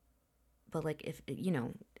 But like, if,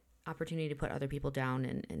 opportunity to put other people down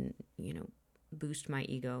and boost my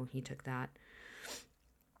ego, he took that.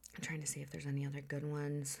 I'm trying to see if there's any other good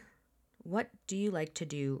ones. What do you like to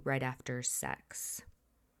do right after sex?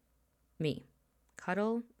 Me,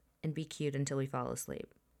 cuddle and be cute until we fall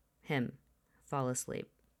asleep. Him, fall asleep.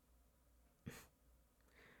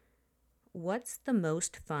 What's the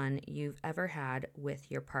most fun you've ever had with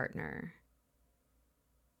your partner?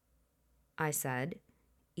 I said,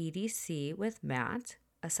 EDC with Matt.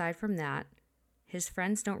 Aside from that, his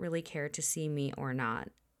friends don't really care to see me or not.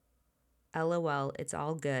 LOL, it's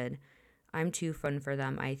all good. I'm too fun for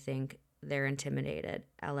them, I think. They're intimidated.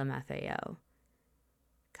 LMFAO.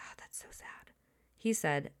 God, that's so sad. He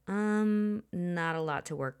said, not a lot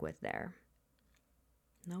to work with there.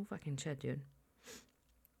 No fucking shit, dude.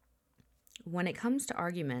 When it comes to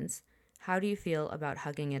arguments, how do you feel about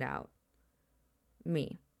hugging it out?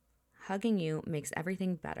 Me. Hugging you makes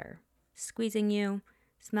everything better. Squeezing you,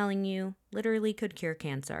 smelling you, literally could cure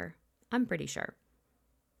cancer. I'm pretty sure.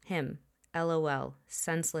 Him. LOL.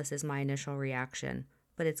 Senseless is my initial reaction,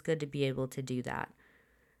 but it's good to be able to do that.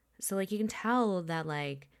 So, like, you can tell that,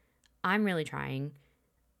 like, I'm really trying.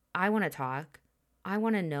 I want to talk. I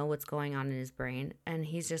want to know what's going on in his brain. And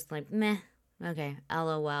he's just like, meh. Okay,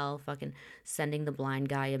 LOL, fucking sending the blind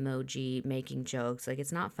guy emoji, making jokes. Like,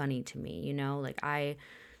 it's not funny to me, you know? Like,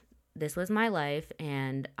 this was my life,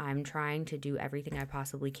 and I'm trying to do everything I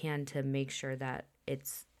possibly can to make sure that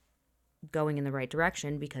it's going in the right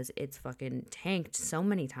direction because it's fucking tanked so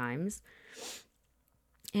many times.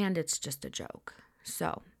 And it's just a joke.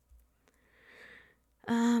 So,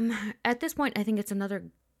 at this point, I think it's another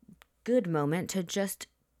good moment to just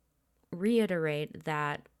reiterate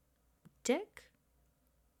that Dick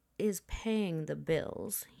is paying the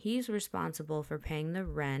bills. He's responsible for paying the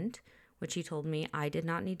rent, which he told me I did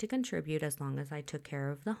not need to contribute as long as I took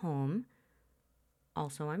care of the home.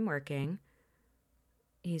 Also, I'm working.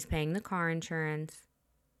 He's paying the car insurance.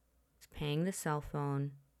 He's paying the cell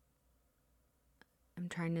phone. I'm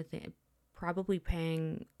trying to think. Probably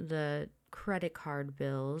paying the credit card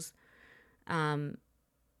bills. And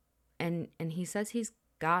he says he's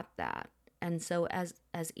got that. And so as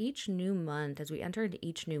each new month, as we enter into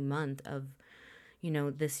each new month of,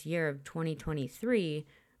 this year of 2023,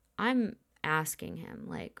 I'm asking him,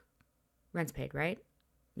 like, rent's paid, right?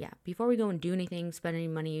 Yeah. Before we go and do anything, spend any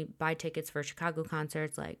money, buy tickets for Chicago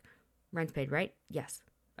concerts, like, rent's paid, right? Yes.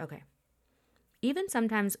 Okay. Even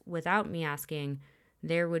sometimes without me asking,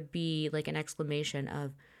 there would be like an exclamation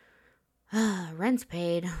of, rent's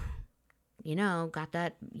paid, got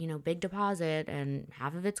that, big deposit and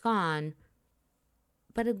half of it's gone.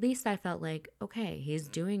 But at least I felt like, okay, he's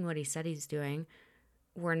doing what he said he's doing.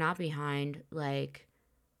 We're not behind. Like,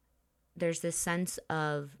 there's this sense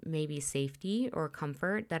of maybe safety or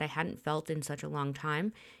comfort that I hadn't felt in such a long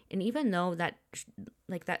time. And even though that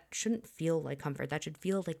shouldn't feel like comfort, that should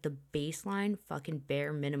feel like the baseline fucking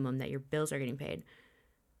bare minimum that your bills are getting paid.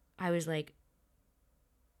 I was like,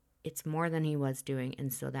 it's more than he was doing.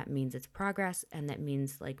 And so that means it's progress, and that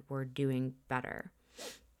means like we're doing better.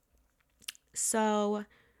 So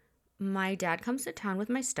my dad comes to town with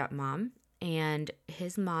my stepmom, and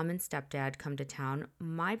his mom and stepdad come to town.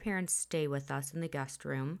 My parents stay with us in the guest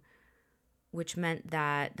room, which meant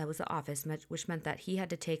that was the office, which meant that he had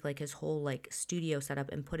to take like his whole like studio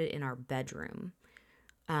setup and put it in our bedroom,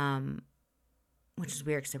 which is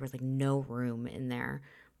weird because there was like no room in there.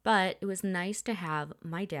 But it was nice to have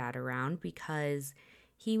my dad around because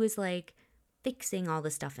he was like fixing all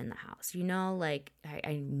the stuff in the house. Like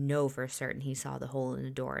I know for certain he saw the hole in the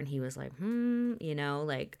door and he was like,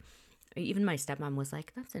 like even my stepmom was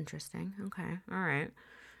like, that's interesting. Okay, all right.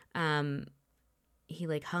 Um, he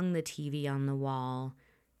like hung the TV on the wall,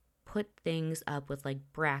 put things up with like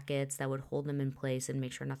brackets that would hold them in place and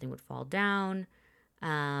make sure nothing would fall down.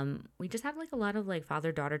 We just had like a lot of like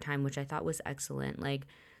father daughter time, which I thought was excellent. Like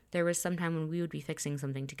there was some time when we would be fixing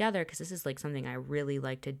something together because this is like something I really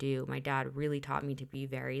like to do. My dad really taught me to be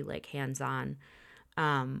very like hands on.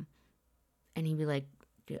 Um, and he'd be like,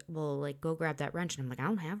 well, like go grab that wrench. And I'm like, I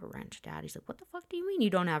don't have a wrench, Dad. He's like, what the fuck do you mean you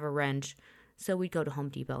don't have a wrench? So we'd go to Home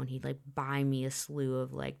Depot and he'd like buy me a slew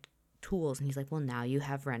of like tools. And he's like, well, now you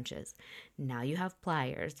have wrenches. Now you have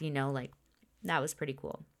pliers, like that was pretty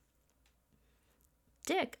cool.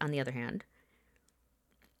 Dick, on the other hand,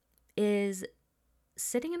 is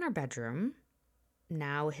sitting in our bedroom,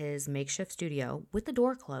 now his makeshift studio, with the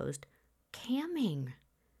door closed, camming,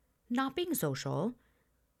 not being social,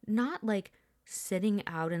 not like sitting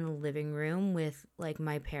out in the living room with like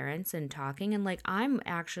my parents and talking. And like I'm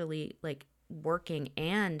actually like working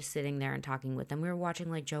and sitting there and talking with them. We were watching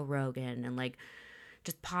like Joe Rogan and like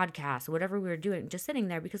just podcasts, whatever we were doing, just sitting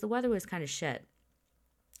there because the weather was kind of shit.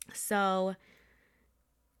 So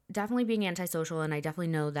definitely being antisocial, and I definitely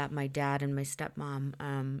know that my dad and my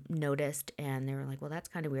stepmom noticed, and they were like, well, that's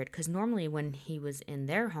kind of weird because normally when he was in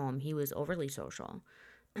their home he was overly social.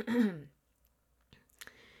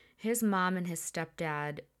 His mom and his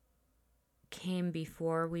stepdad came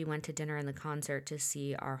before we went to dinner and the concert to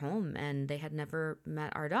see our home, and they had never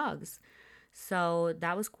met our dogs, so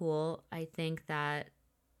that was cool. I think that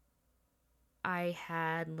I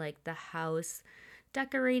had like the house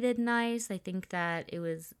decorated nice. I think that it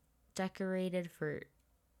was decorated for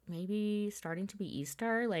maybe starting to be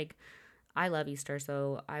Easter. Like I love Easter,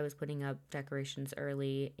 so I was putting up decorations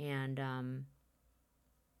early, and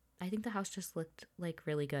I think the house just looked like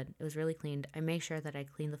really good. It was really cleaned. I made sure that I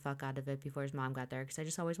cleaned the fuck out of it before his mom got there because I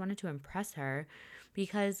just always wanted to impress her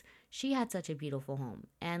because she had such a beautiful home.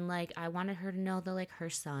 And like I wanted her to know that like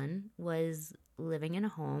her son was living in a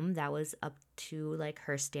home that was up to like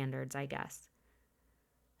her standards, I guess.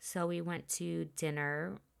 So we went to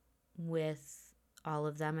dinner with all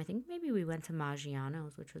of them. I think maybe we went to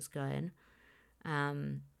Maggiano's, which was good.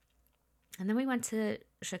 Um, and then we went to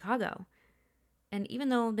Chicago. And even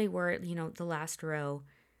though they were, the last row,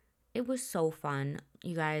 it was so fun.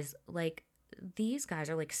 You guys, like, these guys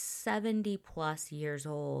are like 70 plus years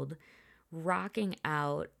old, rocking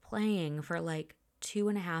out, playing for like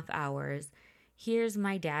 2.5 hours. Here's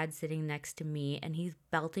my dad sitting next to me, and he's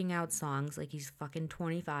belting out songs like he's fucking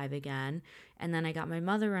 25 again. And then I got my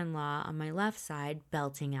mother in law on my left side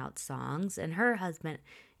belting out songs, and her husband.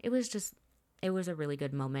 It was a really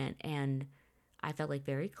good moment. And I felt like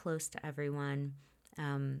very close to everyone.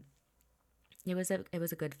 Um, it was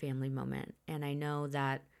a good family moment, and I know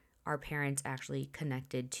that our parents actually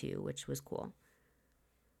connected too, which was cool.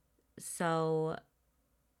 So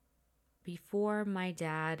before my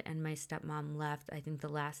dad and my stepmom left, I think the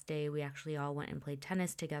last day we actually all went and played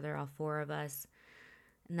tennis together, all four of us,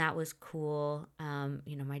 and that was cool.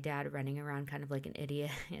 My dad running around kind of like an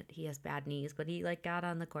idiot. He has bad knees, but he like got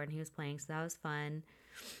on the court and he was playing, so that was fun.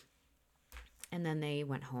 And then they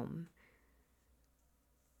went home.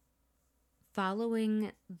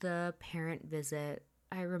 Following the parent visit,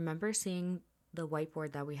 I remember seeing the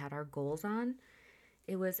whiteboard that we had our goals on.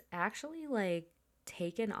 It was actually like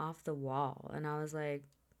taken off the wall, and I was like,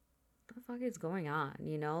 what the fuck is going on?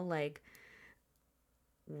 Like,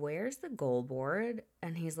 where's the goal board?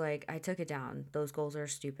 And he's like, I took it down. Those goals are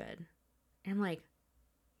stupid. And I'm like,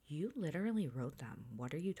 you literally wrote them.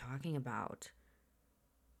 What are you talking about?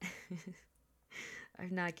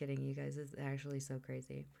 I'm not kidding, you guys. It's actually so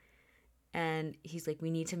crazy. And he's like, we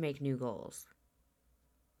need to make new goals.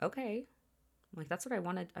 Okay. Like, that's what I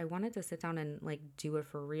wanted. I wanted to sit down and like do it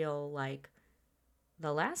for real, like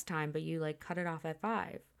the last time, but you like cut it off at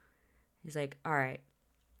 5. He's like, all right,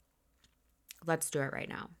 let's do it right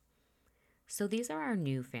now. So these are our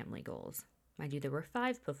new family goals. Mind you, there were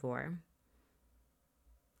 5 before.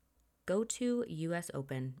 Go to US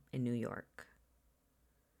Open in New York.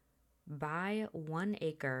 Buy 1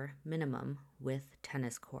 acre minimum with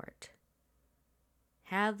tennis court.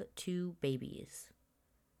 Have 2 babies.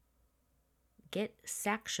 Get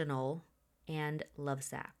Sactional and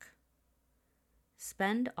Lovesac.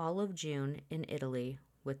 Spend all of June in Italy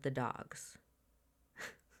with the dogs.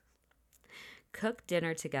 Cook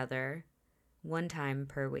dinner together 1 time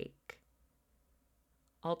per week.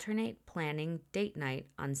 Alternate planning date night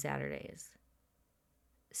on Saturdays.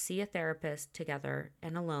 See a therapist together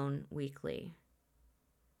and alone weekly.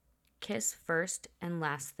 Kiss first and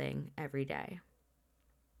last thing every day.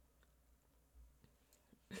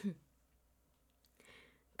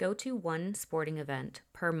 Go to one sporting event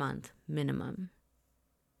per month minimum.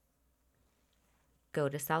 Go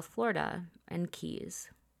to South Florida and Keys.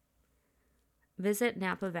 Visit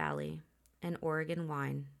Napa Valley and Oregon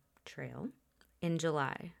Wine Trail in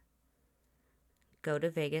July. Go to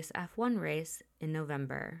Vegas F1 race in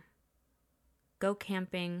November. Go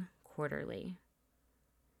camping quarterly.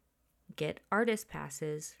 Get artist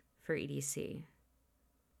passes for EDC.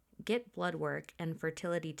 Get blood work and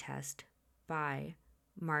fertility test by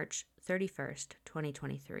March 31st,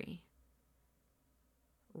 2023.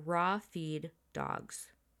 Raw feed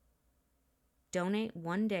dogs. Donate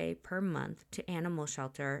 1 day per month to animal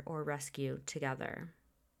shelter or rescue together.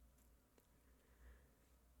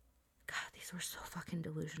 God, these were so fucking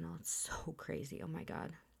delusional. It's so crazy. Oh my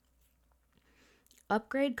God.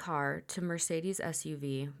 Upgrade car to Mercedes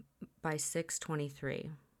SUV by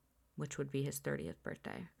 6/23, which would be his 30th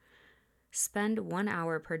birthday. Spend 1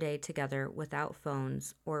 hour per day together without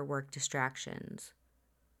phones or work distractions.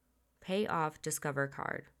 Pay off Discover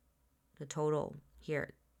card. The total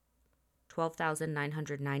here,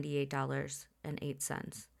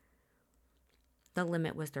 $12,998.08. The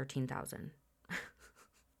limit was $13,000.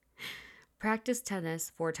 Practice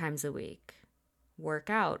tennis 4 times a week. Work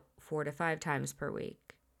out 4 to 5 times per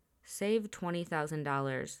week. Save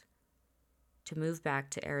 $20,000 to move back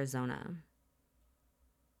to Arizona.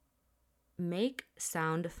 Make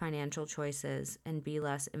sound financial choices and be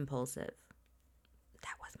less impulsive.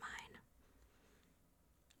 That was mine.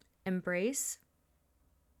 Embrace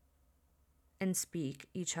and speak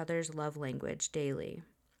each other's love language daily.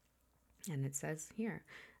 And it says here,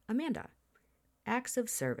 Amanda, acts of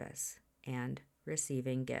service and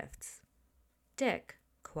receiving gifts. Dick,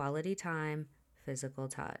 quality time, physical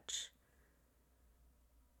touch.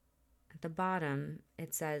 At the bottom,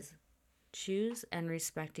 it says, choose and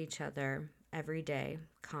respect each other every day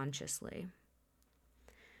consciously.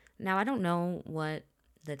 Now, I don't know what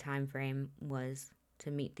the time frame was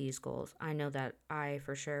to meet these goals. I know that I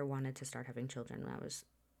for sure wanted to start having children when I was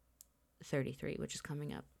 33, which is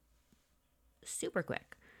coming up super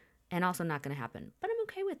quick and also not going to happen. But I'm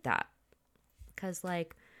okay with that because,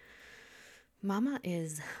 like, mama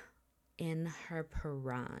is in her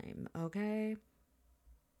prime, okay?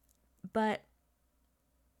 But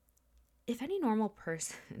if any normal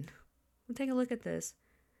person would take a look at this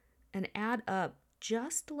and add up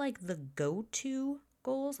just like the go-to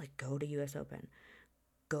goals, like go to US Open,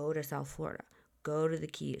 go to South Florida, go to the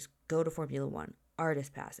Keys, go to Formula One,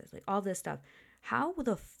 artist passes, like all this stuff, how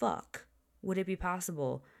the fuck would it be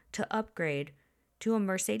possible to upgrade to a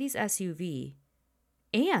Mercedes SUV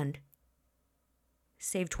and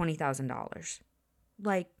save $20,000?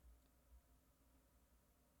 Like,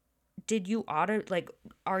 did you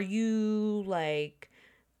are you like,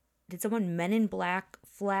 did someone Men in Black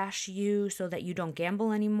flash you so that you don't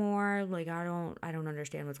gamble anymore? Like, I don't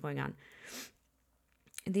understand what's going on.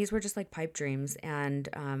 These were just like pipe dreams. And,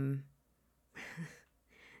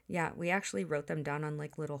 yeah, we actually wrote them down on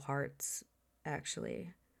like little hearts,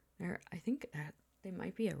 actually. I think they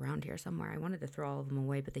might be around here somewhere. I wanted to throw all of them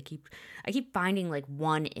away, but I keep finding like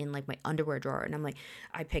one in like my underwear drawer, and I'm like,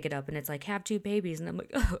 I pick it up and it's like, have 2 babies, and I'm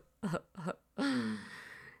like,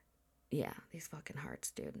 yeah, these fucking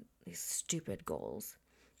hearts, dude, these stupid goals.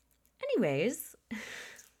 Anyways,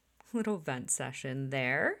 little vent session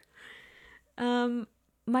there.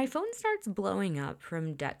 My phone starts blowing up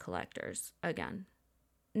from debt collectors again.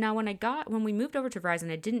 Now, when we moved over to Verizon,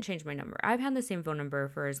 I didn't change my number. I've had the same phone number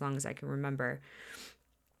for as long as I can remember.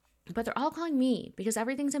 But they're all calling me because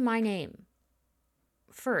everything's in my name.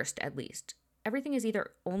 First, at least. Everything is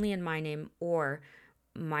either only in my name or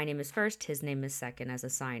my name is first, his name is second as a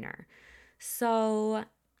signer. So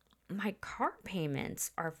my car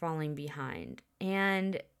payments are falling behind.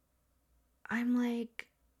 And I'm like,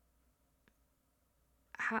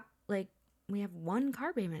 we have 1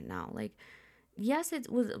 car payment now. Like, yes, it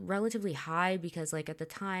was relatively high because, like, at the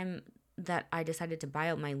time that I decided to buy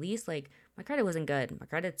out my lease, like, my credit wasn't good. My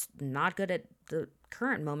credit's not good at the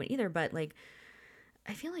current moment either, but, like,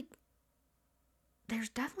 I feel like there's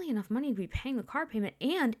definitely enough money to be paying the car payment.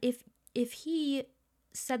 And if he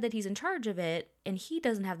said that he's in charge of it and he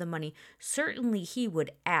doesn't have the money, certainly he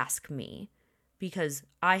would ask me because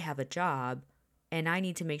I have a job and I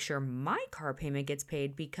need to make sure my car payment gets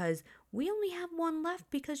paid because we only have 1 left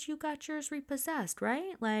because you got yours repossessed,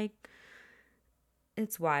 right? Like,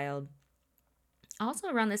 it's wild. Also,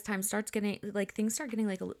 around this time things start getting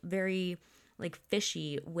like very like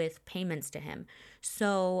fishy with payments to him.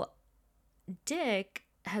 So Dick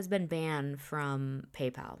has been banned from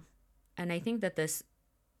PayPal. And I think that this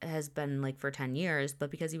has been like for 10 years, but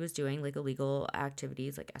because he was doing like illegal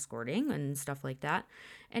activities like escorting and stuff like that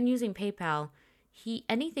and using PayPal, he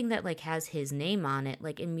anything that like has his name on it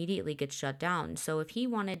like immediately gets shut down. So if he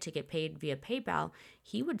wanted to get paid via PayPal,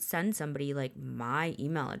 he would send somebody like my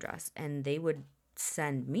email address and they would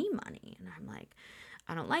send me money. And I'm like,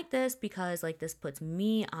 I don't like this because like this puts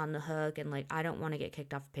me on the hook and like I don't want to get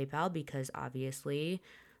kicked off of PayPal because obviously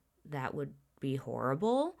that would be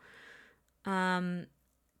horrible.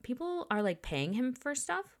 People are like paying him for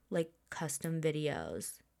stuff like custom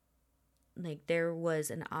videos. Like there was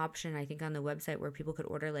an option I think on the website where people could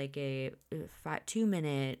order like a 2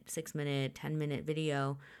 minute, 6 minute, 10 minute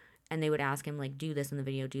video, and they would ask him like do this in the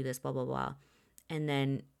video, do this, blah blah blah, and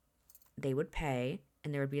then they would pay,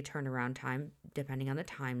 and there would be a turnaround time depending on the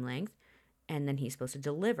time length, and then he's supposed to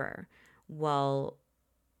deliver. Well,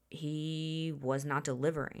 he was not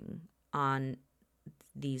delivering on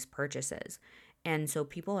these purchases. And so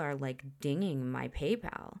people are like dinging my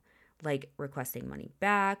PayPal, like requesting money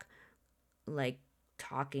back, like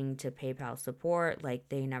talking to PayPal support, like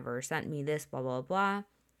they never sent me this, blah, blah, blah.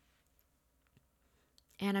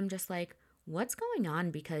 And I'm just like, what's going on?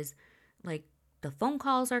 Because like the phone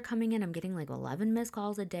calls are coming in. I'm getting like 11 missed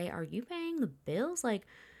calls a day. Are you paying the bills? Like,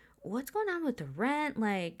 what's going on with the rent?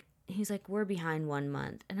 Like, he's like, we're behind 1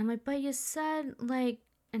 month. And I'm like, but you said like,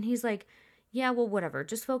 and he's like, yeah, well, whatever.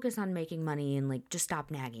 Just focus on making money and like, just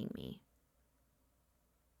stop nagging me.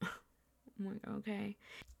 I'm like, okay.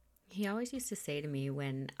 He always used to say to me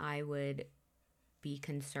when I would be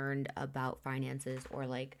concerned about finances or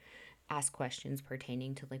like ask questions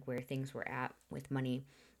pertaining to like where things were at with money,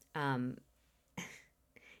 um,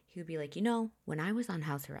 he would be like, when I was on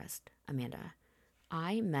house arrest, Amanda,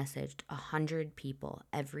 I messaged 100 people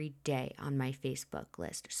every day on my Facebook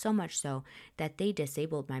list, so much so that they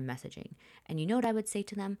disabled my messaging. And you know what I would say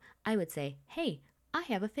to them? I would say, hey, I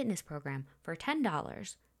have a fitness program for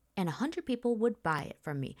 $10 and 100 people would buy it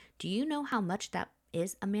from me. Do you know how much that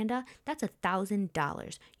is, Amanda? That's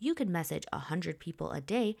 $1,000. You could message 100 people a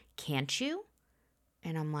day, can't you?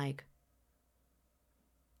 And I'm like,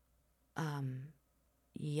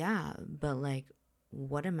 yeah, but like,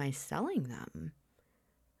 what am I selling them?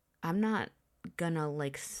 I'm not gonna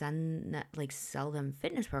like sell them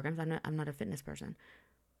fitness programs. I'm not a fitness person.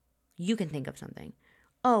 You can think of something.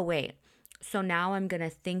 Oh wait. So now I'm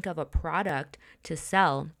gonna think of a product to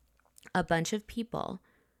sell a bunch of people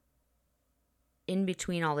in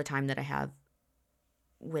between all the time that I have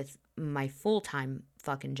with my full-time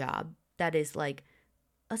fucking job that is like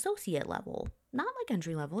associate level, not like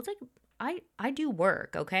entry level. It's like I do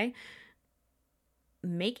work, okay?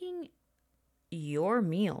 Making your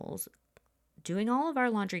meals, doing all of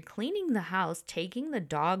our laundry, cleaning the house, taking the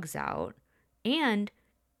dogs out, and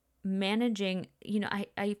managing,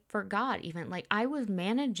 I forgot even, like I was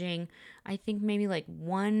managing, I think maybe like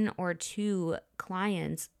 1 or 2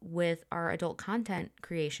 clients with our adult content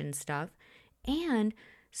creation stuff and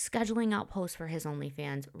scheduling out posts for his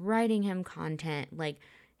OnlyFans, writing him content like,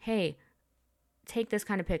 hey, take this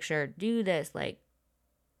kind of picture, do this, like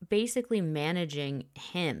basically managing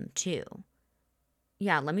him too.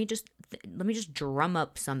 Yeah, let me just drum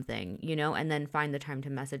up something, and then find the time to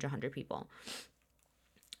message 100 people.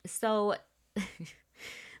 So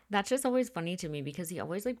that's just always funny to me because he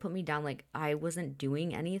always like put me down like I wasn't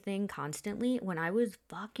doing anything constantly when I was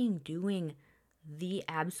fucking doing the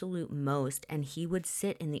absolute most. And he would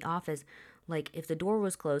sit in the office like if the door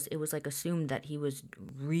was closed, it was like assumed that he was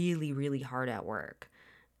really, really hard at work.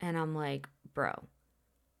 And I'm like, bro,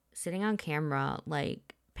 sitting on camera,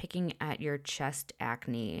 like picking at your chest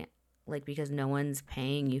acne, like because no one's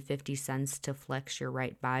paying you 50 cents to flex your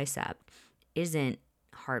right bicep, isn't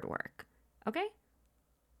hard work. Okay?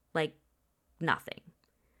 Like nothing.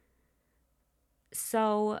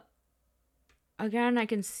 So again, I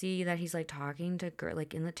can see that he's like talking to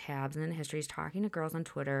like in the tabs and in the history, he's talking to girls on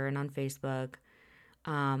Twitter and on Facebook.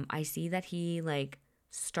 I see that he like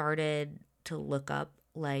started to look up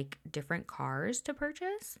like different cars to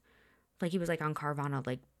purchase. Like he was like on Carvana,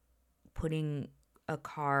 like putting a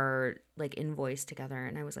car like invoice together.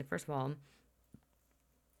 And I was like, first of all,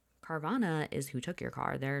 Carvana is who took your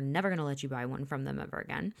car. They're never going to let you buy one from them ever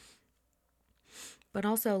again. But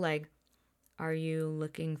also, like, are you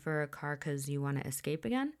looking for a car because you want to escape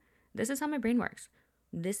again? This is how my brain works.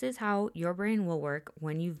 This is how your brain will work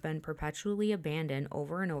when you've been perpetually abandoned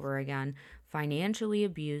over and over again, financially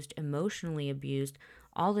abused, emotionally abused,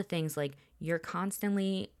 all the things. Like, you're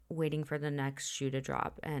constantly waiting for the next shoe to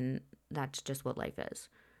drop, and that's just what life is.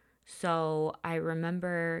 So I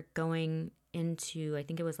remember going into, I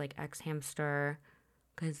think it was like X Hamster,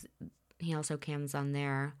 because he also cams on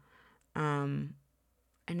there. Um,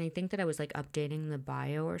 and I think that I was like updating the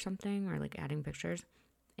bio or something, or like adding pictures.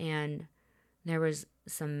 And there was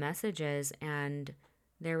some messages, and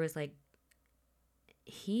there was like,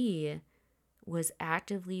 he was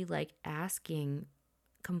actively like asking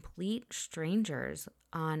complete strangers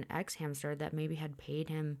on X Hamster that maybe had paid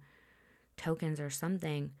him tokens or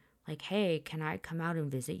something, like, hey, can I come out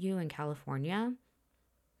and visit you in California?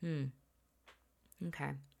 Hmm.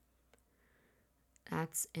 Okay.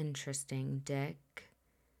 That's interesting, Dick.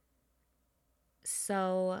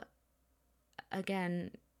 So,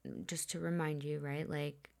 again, just to remind you, right?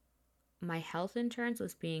 Like, my health insurance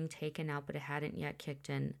was being taken out, but it hadn't yet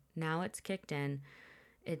kicked in. Now it's kicked in.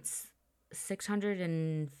 It's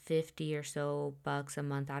 650 or so bucks a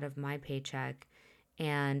month out of my paycheck.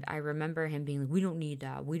 And I remember him being like, we don't need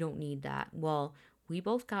that. We don't need that. Well, we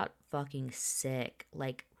both got fucking sick,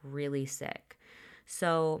 like really sick.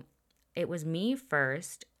 So it was me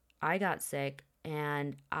first. I got sick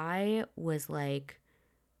and I was like,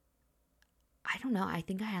 I don't know. I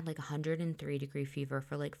think I had like 103-degree fever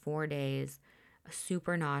for like 4 days,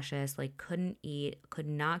 super nauseous, like couldn't eat, could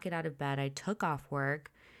not get out of bed. I took off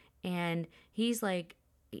work, and he's like,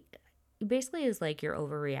 he basically is like, you're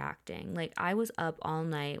overreacting. Like, I was up all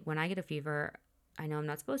night. When I get a fever, I know I'm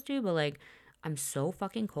not supposed to, but like, I'm so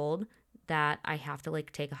fucking cold that I have to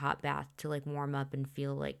like take a hot bath to like warm up and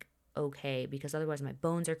feel like okay, because otherwise my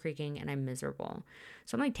bones are creaking and I'm miserable.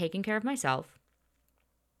 So I'm like taking care of myself.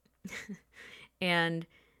 And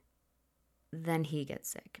then he gets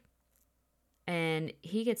sick. And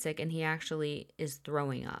he gets sick and he actually is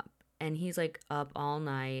throwing up. And he's like up all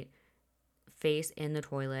night, face in the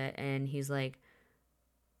toilet. And he's like,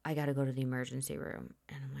 I got to go to the emergency room.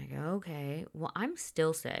 And I'm like, okay, well, I'm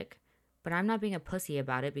still sick, but I'm not being a pussy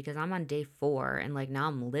about it because I'm on day 4. And like now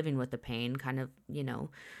I'm living with the pain, kind of,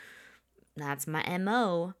 that's my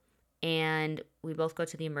MO. And we both go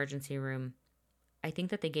to the emergency room. I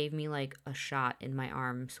think that they gave me like a shot in my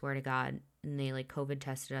arm, swear to God. And they like COVID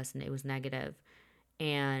tested us and it was negative.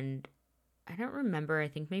 And I don't remember. I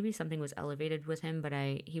think maybe something was elevated with him, but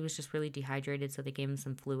he was just really dehydrated, so they gave him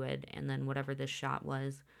some fluid and then whatever this shot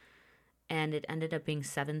was, and it ended up being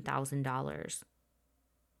 $7,000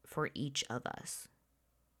 for each of us.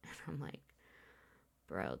 And I'm like,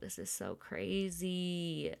 bro, this is so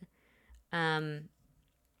crazy. Um,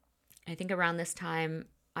 I think around this time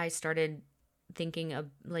I started thinking of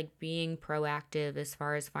like being proactive as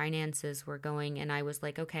far as finances were going, and I was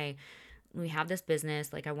like, okay, we have this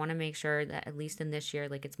business, like I want to make sure that at least in this year,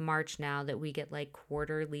 like it's March now, that we get like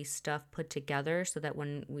quarterly stuff put together so that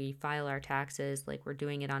when we file our taxes, like we're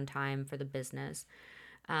doing it on time for the business.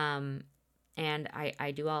 um and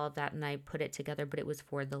I do all of that and I put it together, but it was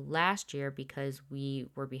for the last year because we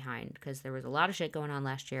were behind, because there was a lot of shit going on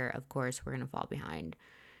last year. Of course we're gonna fall behind.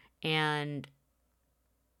 And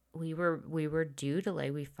we were due to,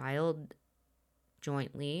 like, we filed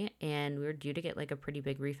jointly and we were due to get like a pretty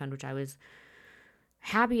big refund, which I was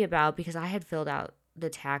happy about because I had filled out the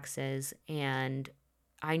taxes and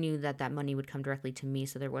I knew that that money would come directly to me.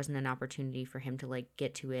 So there wasn't an opportunity for him to like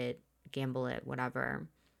get to it, gamble it, whatever.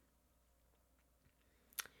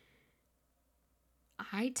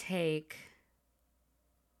 I take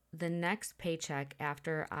the next paycheck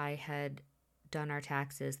after I had done our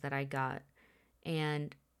taxes that I got,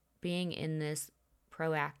 and being in this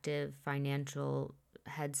proactive financial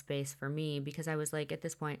headspace for me, because I was like, at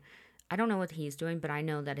this point, I don't know what he's doing, but I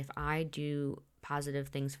know that if I do positive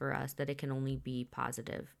things for us, that it can only be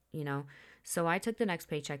positive, you know? So I took the next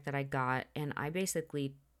paycheck that I got and I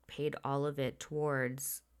basically paid all of it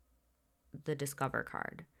towards the Discover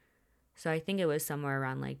card. So I think it was somewhere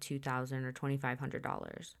around like 2,000 or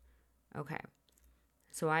 $2,500. Okay.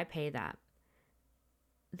 So I pay that.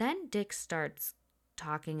 Then Dick starts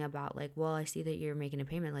talking about like, well, I see that you're making a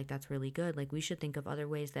payment, like that's really good, like we should think of other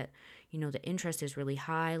ways that, the interest is really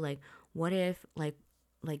high, like what if like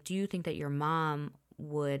do you think that your mom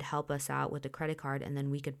would help us out with the credit card and then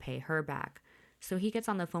we could pay her back? So he gets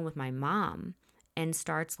on the phone with my mom and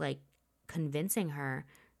starts like convincing her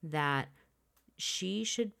that she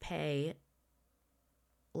should pay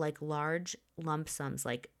like large lump sums,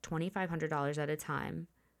 like $2,500 at a time,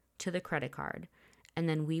 to the credit card. And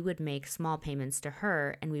then we would make small payments to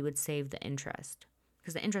her and we would save the interest.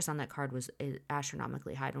 Because the interest on that card was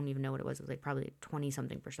astronomically high. I don't even know what it was. It was like probably 20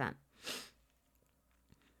 something percent.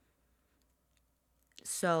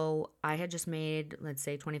 So I had just made, let's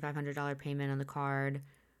say, $2,500 payment on the card.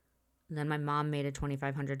 Then my mom made a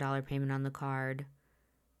 $2,500 payment on the card.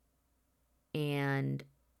 And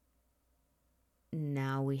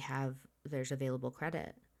there's available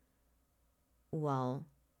credit. Well,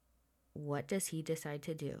 what does he decide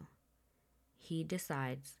to do? He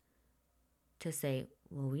decides to say,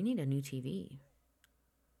 well, we need a new TV.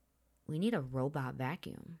 We need a robot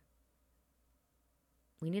vacuum.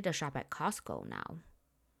 We need to shop at Costco now.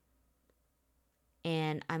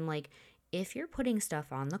 And I'm like, if you're putting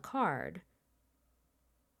stuff on the card,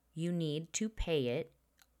 you need to pay it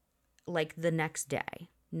like the next day.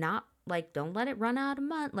 Not like, don't let it run out a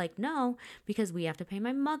month. Like, no, because we have to pay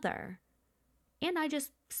my mother. And I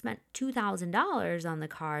just spent $2,000 on the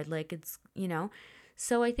card. Like, it's,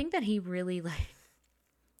 So I think that he really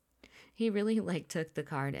took the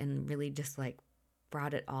card and really just like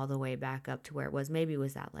brought it all the way back up to where it was. Maybe it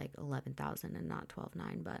was at like 11,000 and not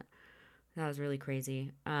 12,900, but that was really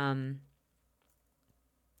crazy.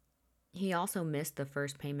 He also missed the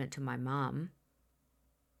first payment to my mom,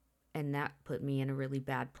 and that put me in a really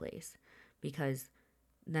bad place because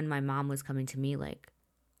then my mom was coming to me like,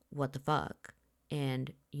 what the fuck?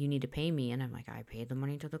 And you need to pay me. And I'm like, I paid the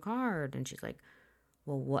money to the card. And she's like,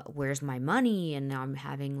 well, where's my money? And now I'm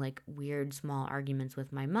having like weird small arguments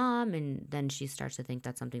with my mom. And then she starts to think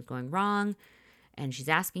that something's going wrong. And she's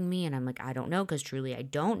asking me, and I'm like, I don't know, because truly I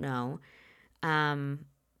don't know.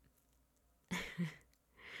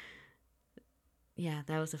 Yeah,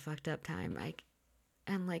 that was a fucked up time.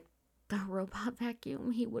 And like the robot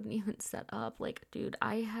vacuum, he wouldn't even set up. Like, dude,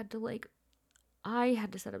 I had to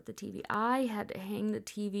set up the TV. I had to hang the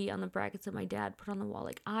TV on the brackets that my dad put on the wall.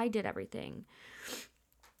 Like, I did everything.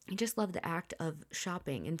 I just loved the act of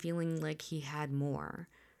shopping and feeling like he had more.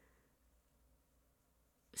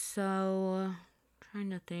 So,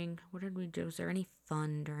 trying to think, what did we do? Was there any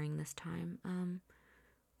fun during this time?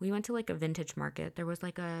 We went to like a vintage market. There was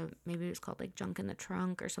like maybe it was called like Junk in the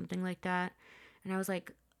Trunk or something like that. And I was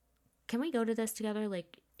like, can we go to this together?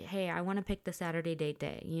 Like, hey, I want to pick the Saturday date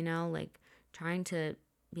day, like trying to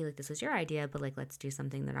be like, this is your idea, but like, let's do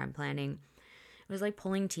something that I'm planning. It was like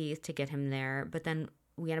pulling teeth to get him there. But then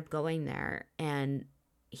we ended up going there and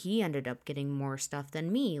he ended up getting more stuff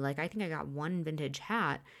than me. Like, I think I got one vintage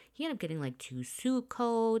hat. He ended up getting like 2 suit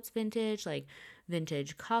coats, vintage, like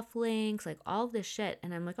vintage cufflinks, like all of this shit.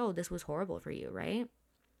 And I'm like, oh, this was horrible for you, right?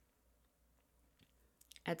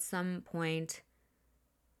 At some point,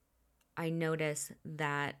 I noticed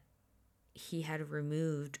that he had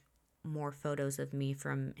removed more photos of me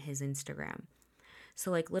from his Instagram.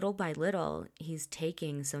 So like little by little, he's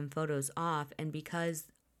taking some photos off. And because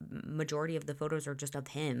majority of the photos are just of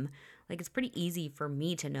him, like it's pretty easy for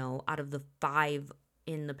me to know out of the 5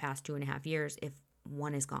 in the past 2.5 years if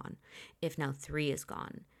 1 is gone, if now 3 is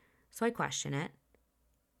gone. So I question it.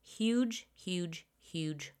 Huge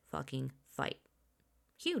fucking fight.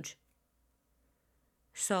 Huge.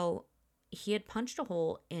 So he had punched a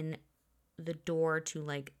hole in the door to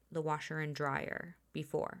like the washer and dryer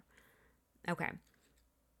before. Okay.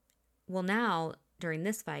 Well, now during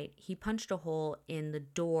this fight, he punched a hole in the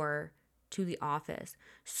door to the office.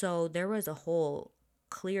 So there was a hole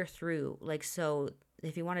clear through. Like, so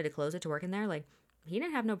if he wanted to close it to work in there, like he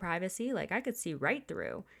didn't have no privacy. Like I could see right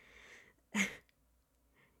through.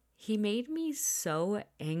 He made me so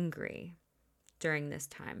angry during this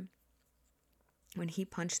time when he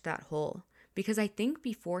punched that hole. Because I think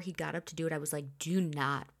before he got up to do it, I was like, do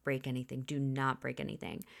not break anything. Do not break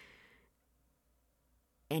anything.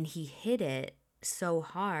 And he hit it so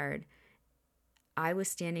hard. I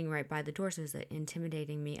was standing right by the door, so it was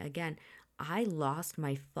intimidating me again. I lost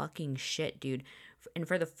my fucking shit, dude. And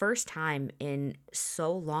for the first time in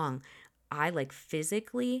so long, I like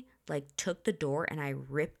physically like took the door and I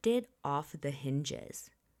ripped it off the hinges.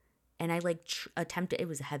 And I like attempted, it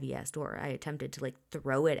was a heavy ass door. I attempted to like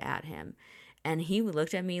throw it at him. And he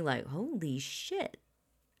looked at me like, holy shit.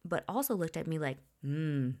 But also looked at me like,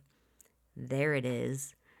 there it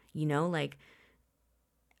is. Like,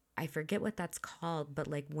 I forget what that's called, but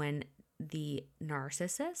like when the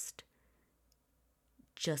narcissist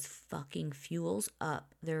just fucking fuels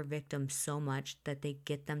up their victim so much that they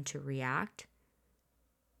get them to react,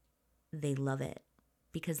 they love it.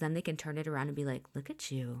 Because then they can turn it around and be like, look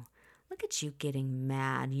at you getting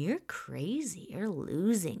mad. You're crazy. You're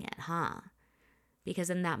losing it, huh?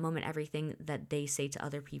 Because in that moment, everything that they say to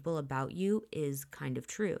other people about you is kind of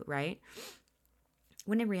true, right?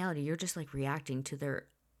 When in reality, you're just like reacting to their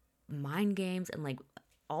mind games and like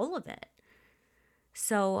all of it.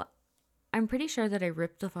 So I'm pretty sure that I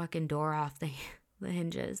ripped the fucking door off the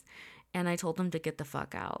hinges and I told him to get the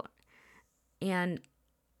fuck out. And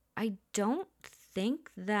I don't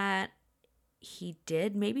think that he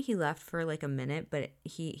did. Maybe he left for like a minute, but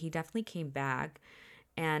he definitely came back.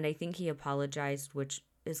 And I think he apologized, which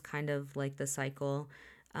is kind of like the cycle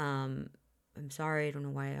I'm sorry, I don't know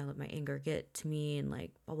why I let my anger get to me and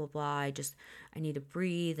like blah blah blah. I need to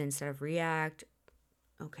breathe instead of react.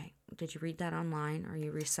 Okay, did you read that online? Are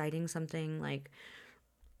you reciting something like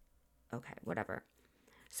okay, whatever.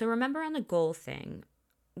 So remember on the goal thing,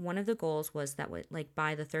 one of the goals was that like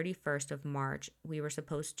by the 31st of March, we were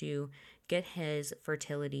supposed to get his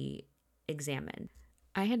fertility examined.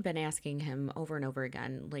 I had been asking him over and over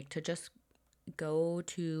again like to just go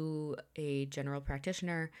to a general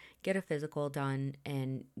practitioner, get a physical done,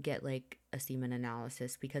 and get like a semen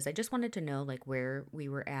analysis because I just wanted to know like where we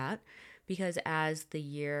were at. Because as the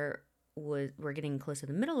year we're getting close to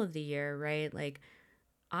the middle of the year, right? Like,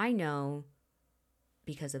 I know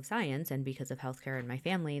because of science and because of healthcare in my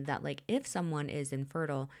family that like if someone is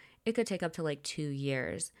infertile, it could take up to like 2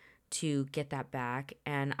 years to get that back.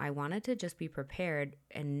 And I wanted to just be prepared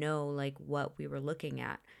and know like what we were looking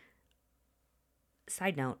at.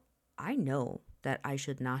 Side note, I know that I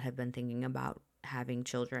should not have been thinking about having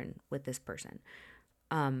children with this person.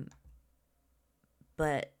 Um,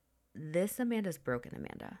 but this Amanda's broken,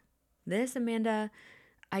 Amanda. This Amanda,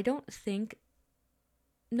 I don't think.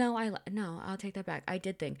 No, I'll take that back. I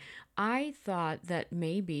did think. I thought that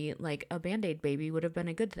maybe like a Band-Aid baby would have been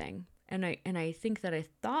a good thing. And I think that I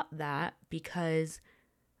thought that because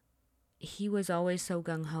he was always so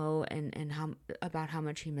gung ho and how about how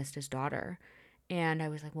much he missed his daughter. And I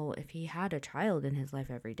was like, well, if he had a child in his life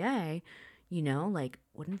every day, like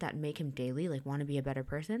wouldn't that make him daily like want to be a better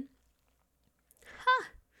person?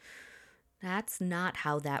 That's not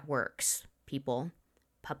how that works, people.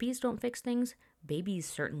 Puppies don't fix things, babies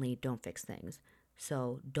certainly don't fix things.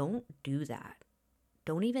 So don't do that.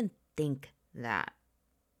 Don't even think that.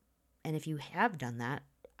 And if you have done that,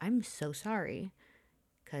 I'm so sorry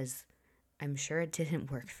cuz I'm sure it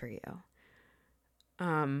didn't work for you.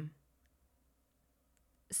 Um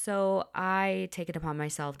So I take it upon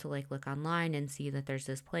myself to like look online and see that there's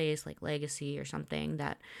this place like Legacy or something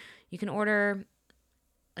that you can order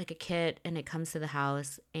like a kit and it comes to the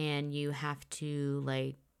house and you have to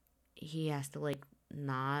like he has to like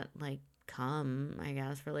not like come, I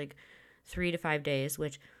guess, for like 3 to 5 days,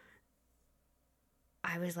 which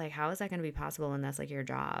I was like, how is that going to be possible when that's like your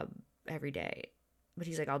job every day? But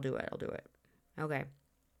he's like, I'll do it. I'll do it. Okay.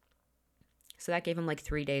 So that gave him like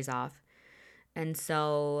 3 days off. And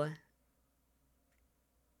so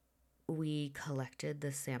we collected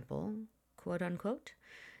the sample, quote unquote,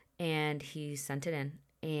 and he sent it in.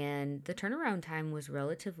 And the turnaround time was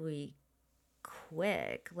relatively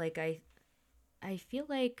quick. Like I feel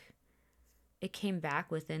like it came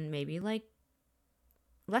back within maybe like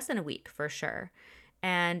less than a week for sure.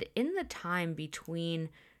 And in the time between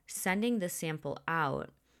sending the sample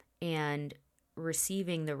out and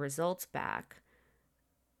receiving the results back,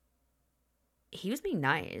 he was being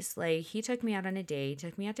nice. Like he took me out on a date,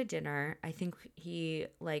 took me out to dinner. I think he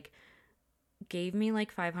like gave me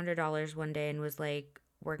like $500 one day and was like,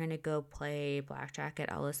 we're going to go play blackjack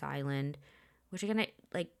at Ellis Island, which again,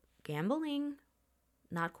 like gambling,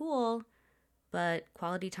 not cool, but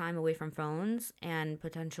quality time away from phones and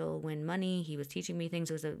potential win money. He was teaching me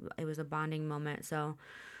things. It was a bonding moment. So,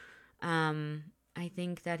 I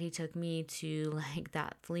think that he took me to like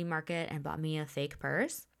that flea market and bought me a fake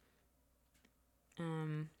purse.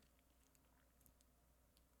 Um,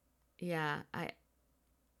 yeah, I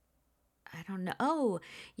don't know. Oh,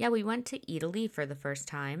 yeah, we went to Italy for the first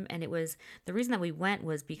time, and it was the reason that we went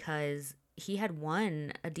was because he had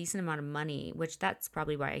won a decent amount of money, which that's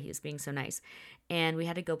probably why he was being so nice. And we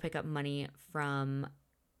had to go pick up money from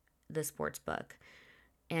the sports book.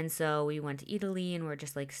 And so we went to Italy and we're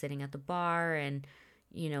just like sitting at the bar and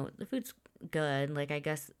the food's good. Like I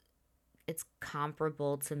guess it's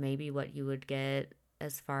comparable to maybe what you would get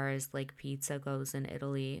as far as like pizza goes in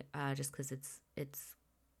Italy, just because it's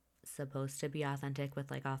supposed to be authentic with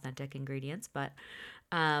like authentic ingredients. But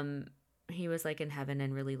um, he was like in heaven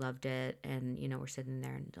and really loved it. And we're sitting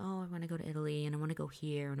there and oh, I want to go to Italy and I want to go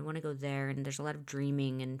here and I want to go there. And there's a lot of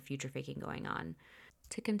dreaming and future faking going on.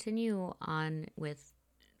 To continue on with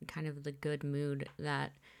kind of the good mood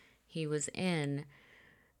that he was in,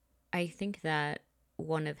 I think that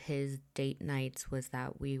one of his date nights was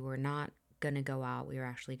that we were not going to go out. We were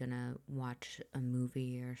actually going to watch a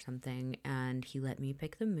movie or something. And he let me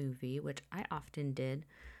pick the movie, which I often did.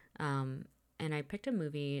 And I picked a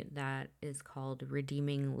movie that is called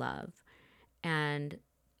Redeeming Love. And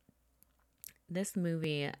this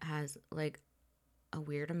movie has like a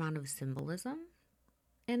weird amount of symbolism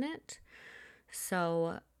in it.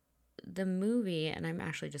 So the movie, and I'm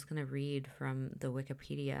actually just going to read from the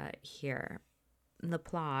Wikipedia here. The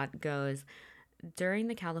plot goes during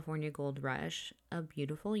the California Gold Rush, a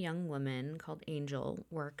beautiful young woman called Angel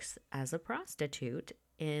works as a prostitute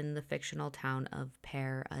in the fictional town of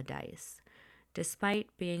Paradise. Despite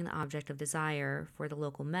being the object of desire for the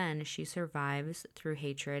local men, she survives through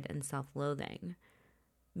hatred and self loathing.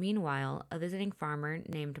 Meanwhile, a visiting farmer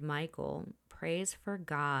named Michael prays for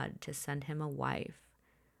God to send him a wife.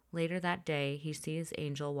 Later that day, he sees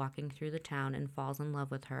Angel walking through the town and falls in love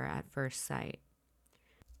with her at first sight.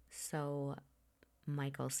 So,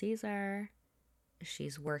 Michael sees her.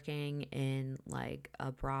 She's working in like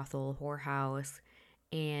a brothel whorehouse,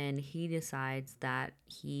 and he decides that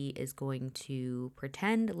he is going to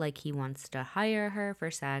pretend like he wants to hire her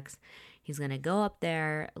for sex. He's going to go up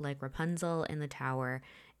there like Rapunzel in the tower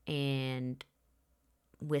and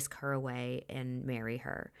whisk her away and marry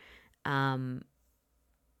her.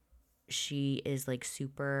 She is like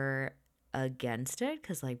super against it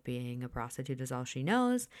because like being a prostitute is all she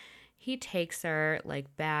knows. He takes her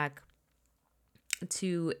like back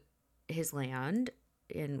to his land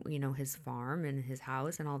and his farm and his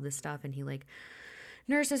house and all this stuff, and he like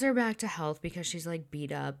nurses her back to health because she's like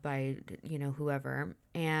beat up by whoever.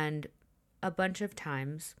 And a bunch of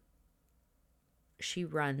times she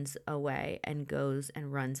runs away and goes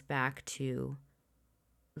and runs back to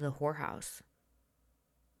the whorehouse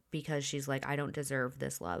because she's like, I don't deserve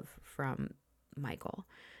this love from Michael.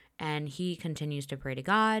 And he continues to pray to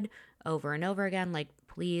God over and over again, like,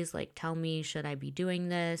 please, like, tell me, should I be doing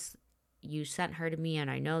this? You sent her to me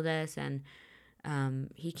and I know this. And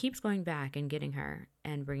he keeps going back and getting her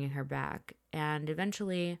and bringing her back. And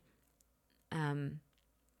eventually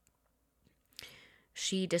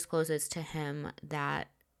she discloses to him that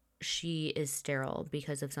she is sterile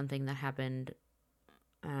because of something that happened,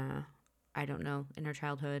 I don't know, in her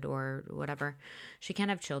childhood or whatever. She can't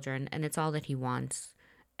have children, and it's all that he wants.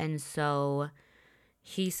 And so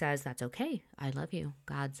he says, that's okay. I love you.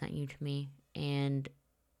 God sent you to me. And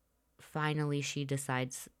finally she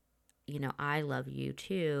decides, I love you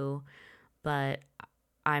too, but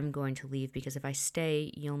I'm going to leave because if I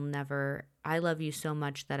stay, you'll never, I love you so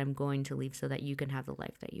much that I'm going to leave so that you can have the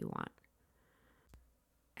life that you want.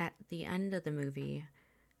 At the end of the movie,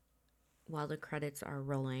 while the credits are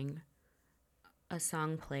rolling, a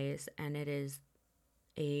song plays, and it is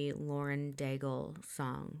a Lauren Daigle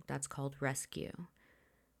song that's called Rescue.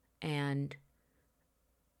 And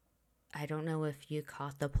I don't know if you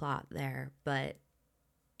caught the plot there, but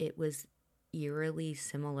it was eerily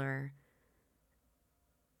similar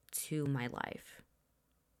to my life.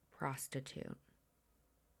 Prostitute.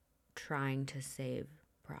 Trying to save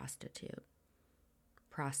prostitute.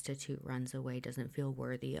 Prostitute runs away, doesn't feel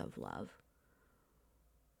worthy of love.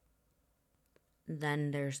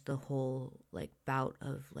 Then there's the whole like bout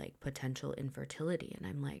of like potential infertility, and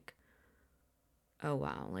I'm like, oh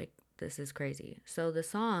wow, like this is crazy. So the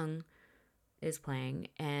song is playing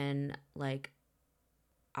and like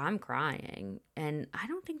I'm crying, and I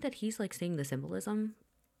don't think that he's like seeing the symbolism.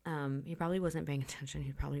 He probably wasn't paying attention.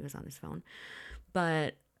 He probably was on his phone.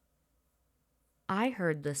 But I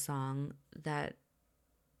heard the song that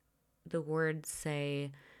the words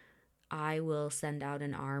say, I will send out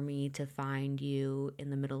an army to find you in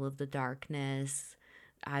the middle of the darkness.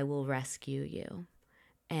 I will rescue you.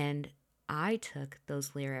 And I took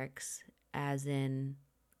those lyrics as in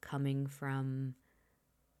coming from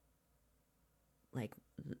like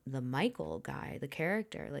the Michael guy, the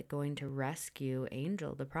character, like going to rescue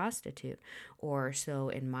Angel, the prostitute. Or so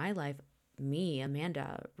in my life, me,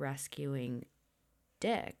 Amanda, rescuing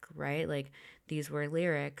Dick, right? Like these were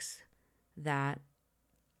lyrics that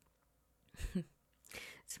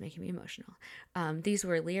it's making me emotional. These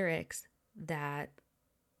were lyrics that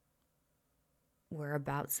were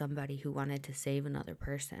about somebody who wanted to save another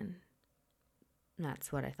person.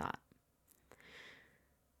 That's what I thought.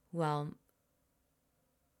 Well,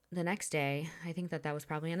 the next day, I think that was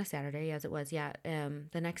probably on a Saturday, as it was. Yeah.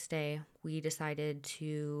 The next day, we decided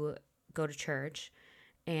to go to church,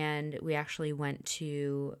 and we actually went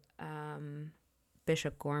to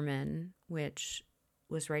Bishop Gorman, which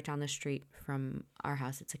was right down the street from our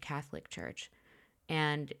house. It's a Catholic church.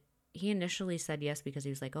 And he initially said yes because he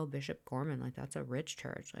was like, oh, Bishop Gorman, like that's a rich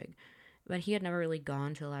church. Like, but he had never really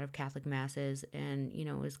gone to a lot of Catholic masses, and,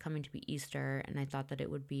 it was coming to be Easter. And I thought that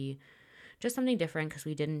it would be just something different because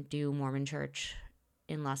we didn't do Mormon church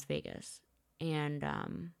in Las Vegas. And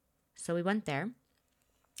so we went there,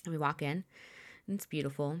 and we walk in, and it's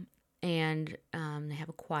beautiful. And they have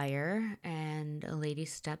a choir, and a lady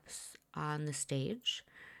steps on the stage,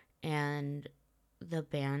 and the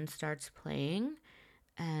band starts playing.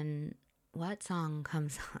 And what song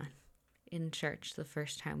comes on in church the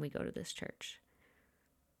first time we go to this church?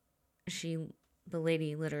 She the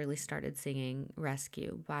lady literally started singing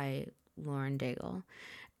Rescue by Lauren Daigle.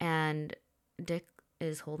 And Dick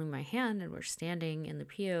is holding my hand, and we're standing in the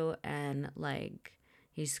pew, and like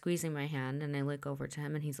he's squeezing my hand, and I look over to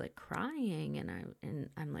him, and he's like crying, and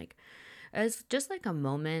I'm like, it's just like a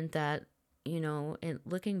moment that,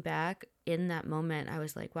 looking back in that moment, I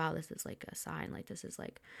was like, wow, this is like a sign. Like, this is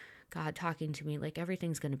like God talking to me. Like,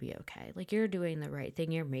 everything's going to be okay. Like, you're doing the right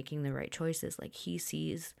thing. You're making the right choices. Like, he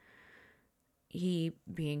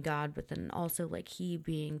being God, but then also like he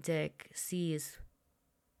being Dick sees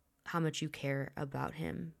how much you care about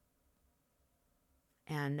him.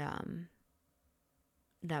 And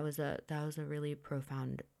that was a really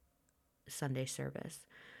profound Sunday service.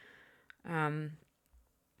 Sorry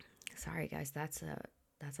guys, that's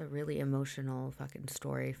a really emotional fucking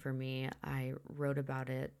story for me. I wrote about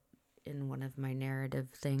it in one of my narrative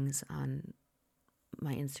things on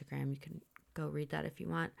my Instagram. You can go read that if you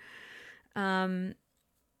want. But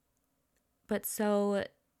so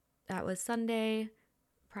that was Sunday.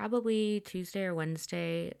 Probably Tuesday or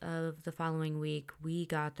Wednesday of the following week, we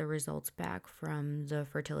got the results back from the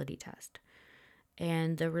fertility test.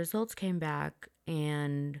 And the results came back,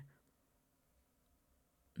 and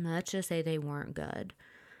let's just say they weren't good.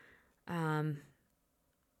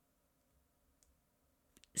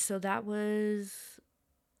 So that was,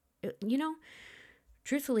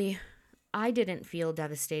 truthfully, I didn't feel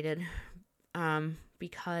devastated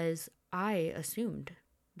because I assumed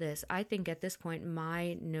this. I think at this point,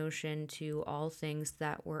 my notion to all things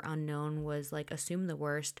that were unknown was like assume the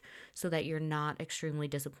worst so that you're not extremely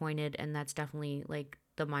disappointed. And that's definitely like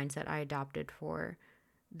the mindset I adopted for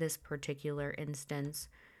this particular instance.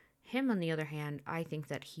 Him, on the other hand, I think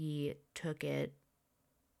that he took it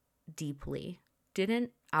deeply.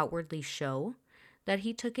 Didn't outwardly show that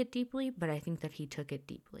he took it deeply, but I think that he took it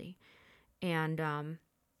deeply. And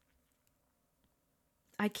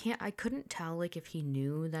I couldn't tell like if he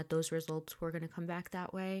knew that those results were going to come back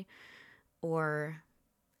that way, or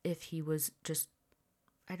if he was just,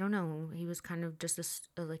 I don't know, he was kind of just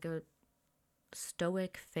like a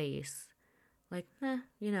stoic face, like,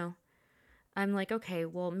 I'm like, okay,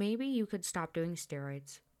 well, maybe you could stop doing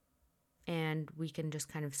steroids and we can just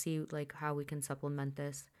kind of see like how we can supplement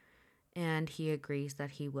this. And he agrees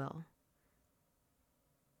that he will.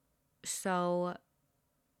 So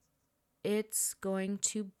it's going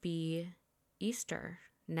to be Easter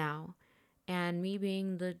now. And me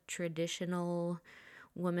being the traditional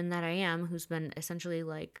woman that I am, who's been essentially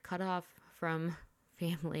like cut off from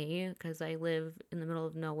family because I live in the middle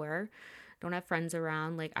of nowhere, don't have friends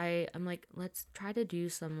around. Like I'm like, let's try to do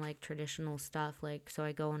some like traditional stuff. Like, so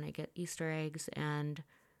I go and I get Easter eggs, and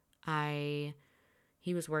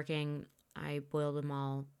he was working, I boiled them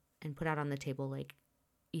all and put out on the table like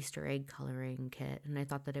Easter egg coloring kit, and I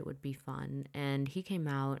thought that it would be fun. And he came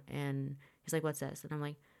out and he's like, "What's this?" And I'm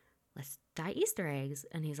like, "Let's dye Easter eggs."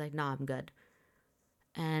 And he's like, "Nah, I'm good."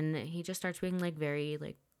 And he just starts being like very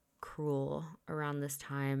like cruel around this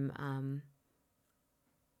time.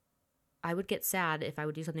 I would get sad if I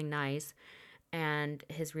would do something nice, and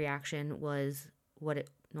his reaction was what it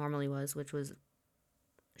normally was, which was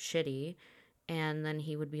shitty. And then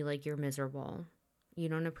he would be like, "You're miserable. You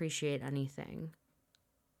don't appreciate anything."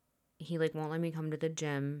 He like won't let me come to the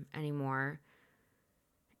gym anymore.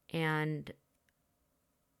 And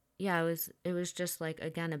yeah, it was just like,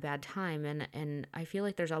 again, a bad time. And I feel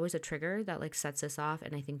like there's always a trigger that like sets us off,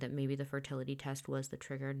 and I think that maybe the fertility test was the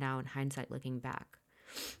trigger now in hindsight looking back,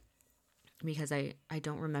 because I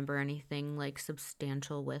don't remember anything like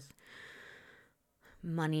substantial with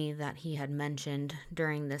money that he had mentioned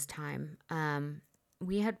during this time.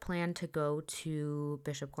 We had planned to go to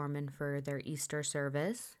Bishop Gorman for their Easter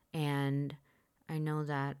service, and I know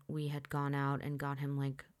that we had gone out and got him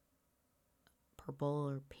like purple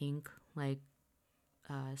or pink like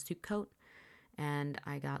suit coat, and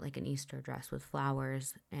I got like an Easter dress with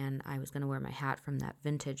flowers, and I was going to wear my hat from that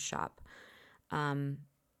vintage shop.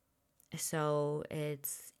 So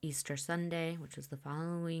it's Easter Sunday, which is the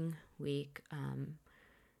following week,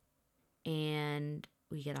 and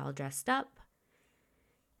we get all dressed up,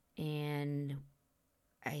 and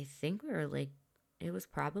I think we were like, it was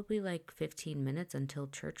probably like 15 minutes until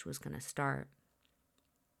church was going to start.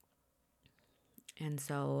 And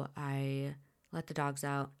so I let the dogs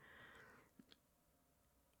out.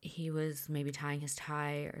 He was maybe tying his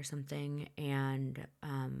tie or something, and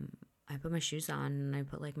I put my shoes on, and I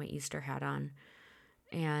put like my Easter hat on,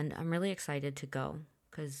 and I'm really excited to go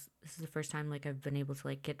because this is the first time like I've been able to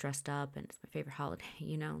like get dressed up, and it's my favorite holiday,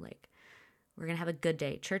 like we're gonna have a good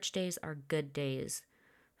day. Church days are good days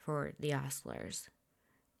for the Oslers.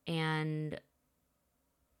 And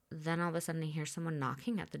then all of a sudden I hear someone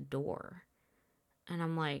knocking at the door. And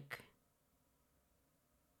I'm like,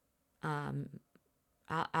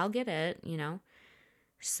 I'll get it, you know?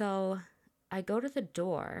 So I go to the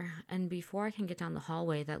door, and before I can get down the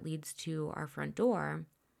hallway that leads to our front door,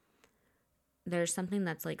 there's something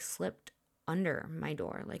that's like slipped under my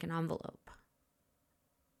door, like an envelope.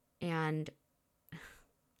 And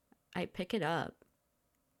I pick it up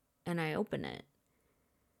and I open it.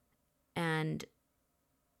 And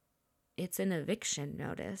it's an eviction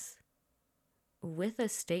notice with a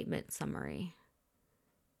statement summary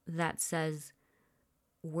that says,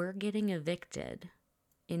 we're getting evicted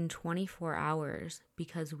in 24 hours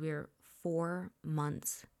because we're 4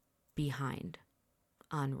 months behind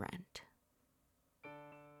on rent.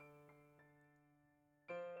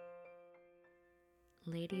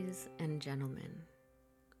 Ladies and gentlemen,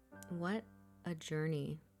 what a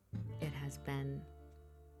journey it has been.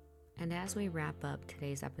 And as we wrap up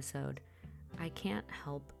today's episode, I can't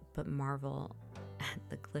help but marvel at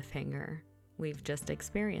the cliffhanger we've just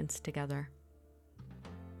experienced together.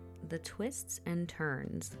 The twists and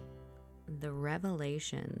turns, the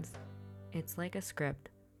revelations, it's like a script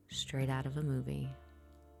straight out of a movie.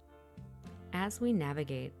 As we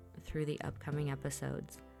navigate through the upcoming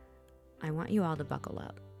episodes, I want you all to buckle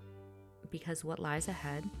up, because what lies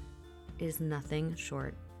ahead is nothing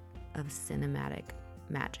short of cinematic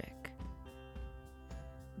magic.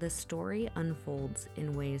 The story unfolds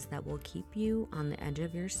in ways that will keep you on the edge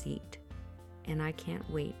of your seat, and I can't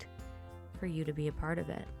wait for you to be a part of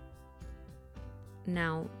it.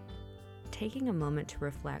 Now, taking a moment to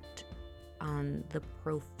reflect on the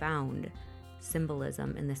profound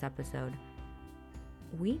symbolism in this episode,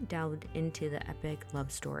 we delved into the epic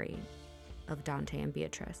love story of Dante and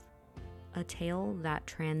Beatrice, a tale that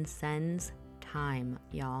transcends time,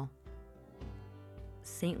 y'all.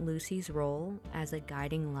 St. Lucy's role as a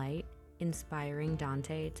guiding light, inspiring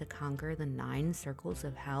Dante to conquer the 9 circles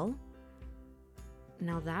of hell.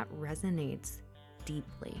 Now that resonates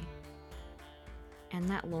deeply. And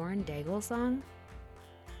that Lauren Daigle song,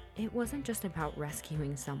 it wasn't just about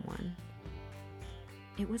rescuing someone.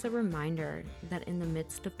 It was a reminder that in the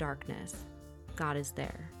midst of darkness, God is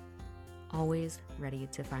there, always ready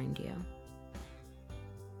to find you.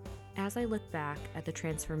 As I look back at the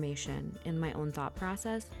transformation in my own thought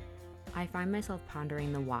process, I find myself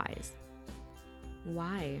pondering the whys.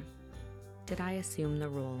 Why did I assume the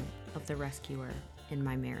role of the rescuer in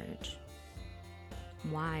my marriage?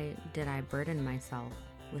 Why did I burden myself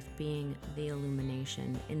with being the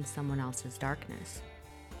illumination in someone else's darkness?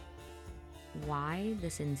 Why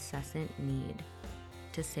this incessant need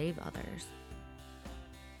to save others?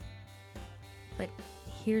 But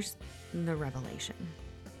here's the revelation.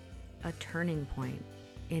 A turning point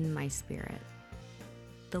in my spirit.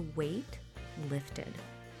 The weight lifted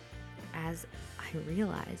as I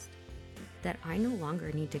realized that I no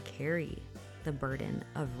longer need to carry the burden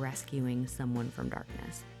of rescuing someone from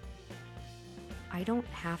darkness. I don't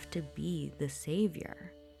have to be the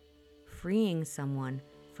savior, freeing someone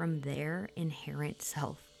from their inherent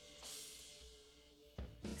self.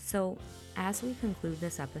 So, as we conclude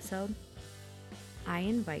this episode, I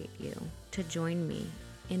invite you to join me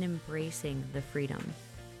in embracing the freedom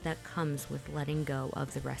that comes with letting go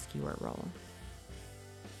of the rescuer role.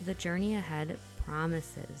 The journey ahead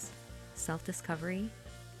promises self-discovery,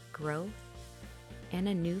 growth, and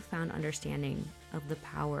a newfound understanding of the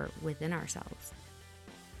power within ourselves.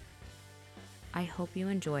 I hope you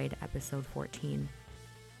enjoyed episode 14,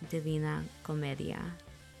 Divina Commedia.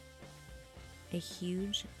 A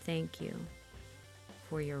huge thank you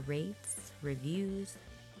for your rates, reviews.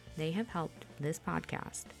 They have helped this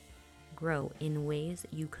podcast grow in ways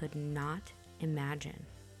you could not imagine.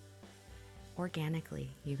 Organically,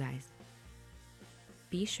 you guys.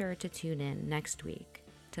 Be sure to tune in next week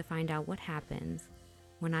to find out what happens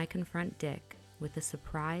when I confront Dick with the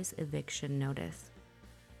surprise eviction notice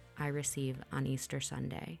I receive on Easter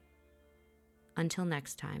Sunday. Until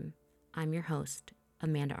next time, I'm your host,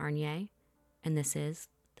 Amanda Arnier, and this is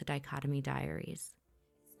the Dichotomy Diaries.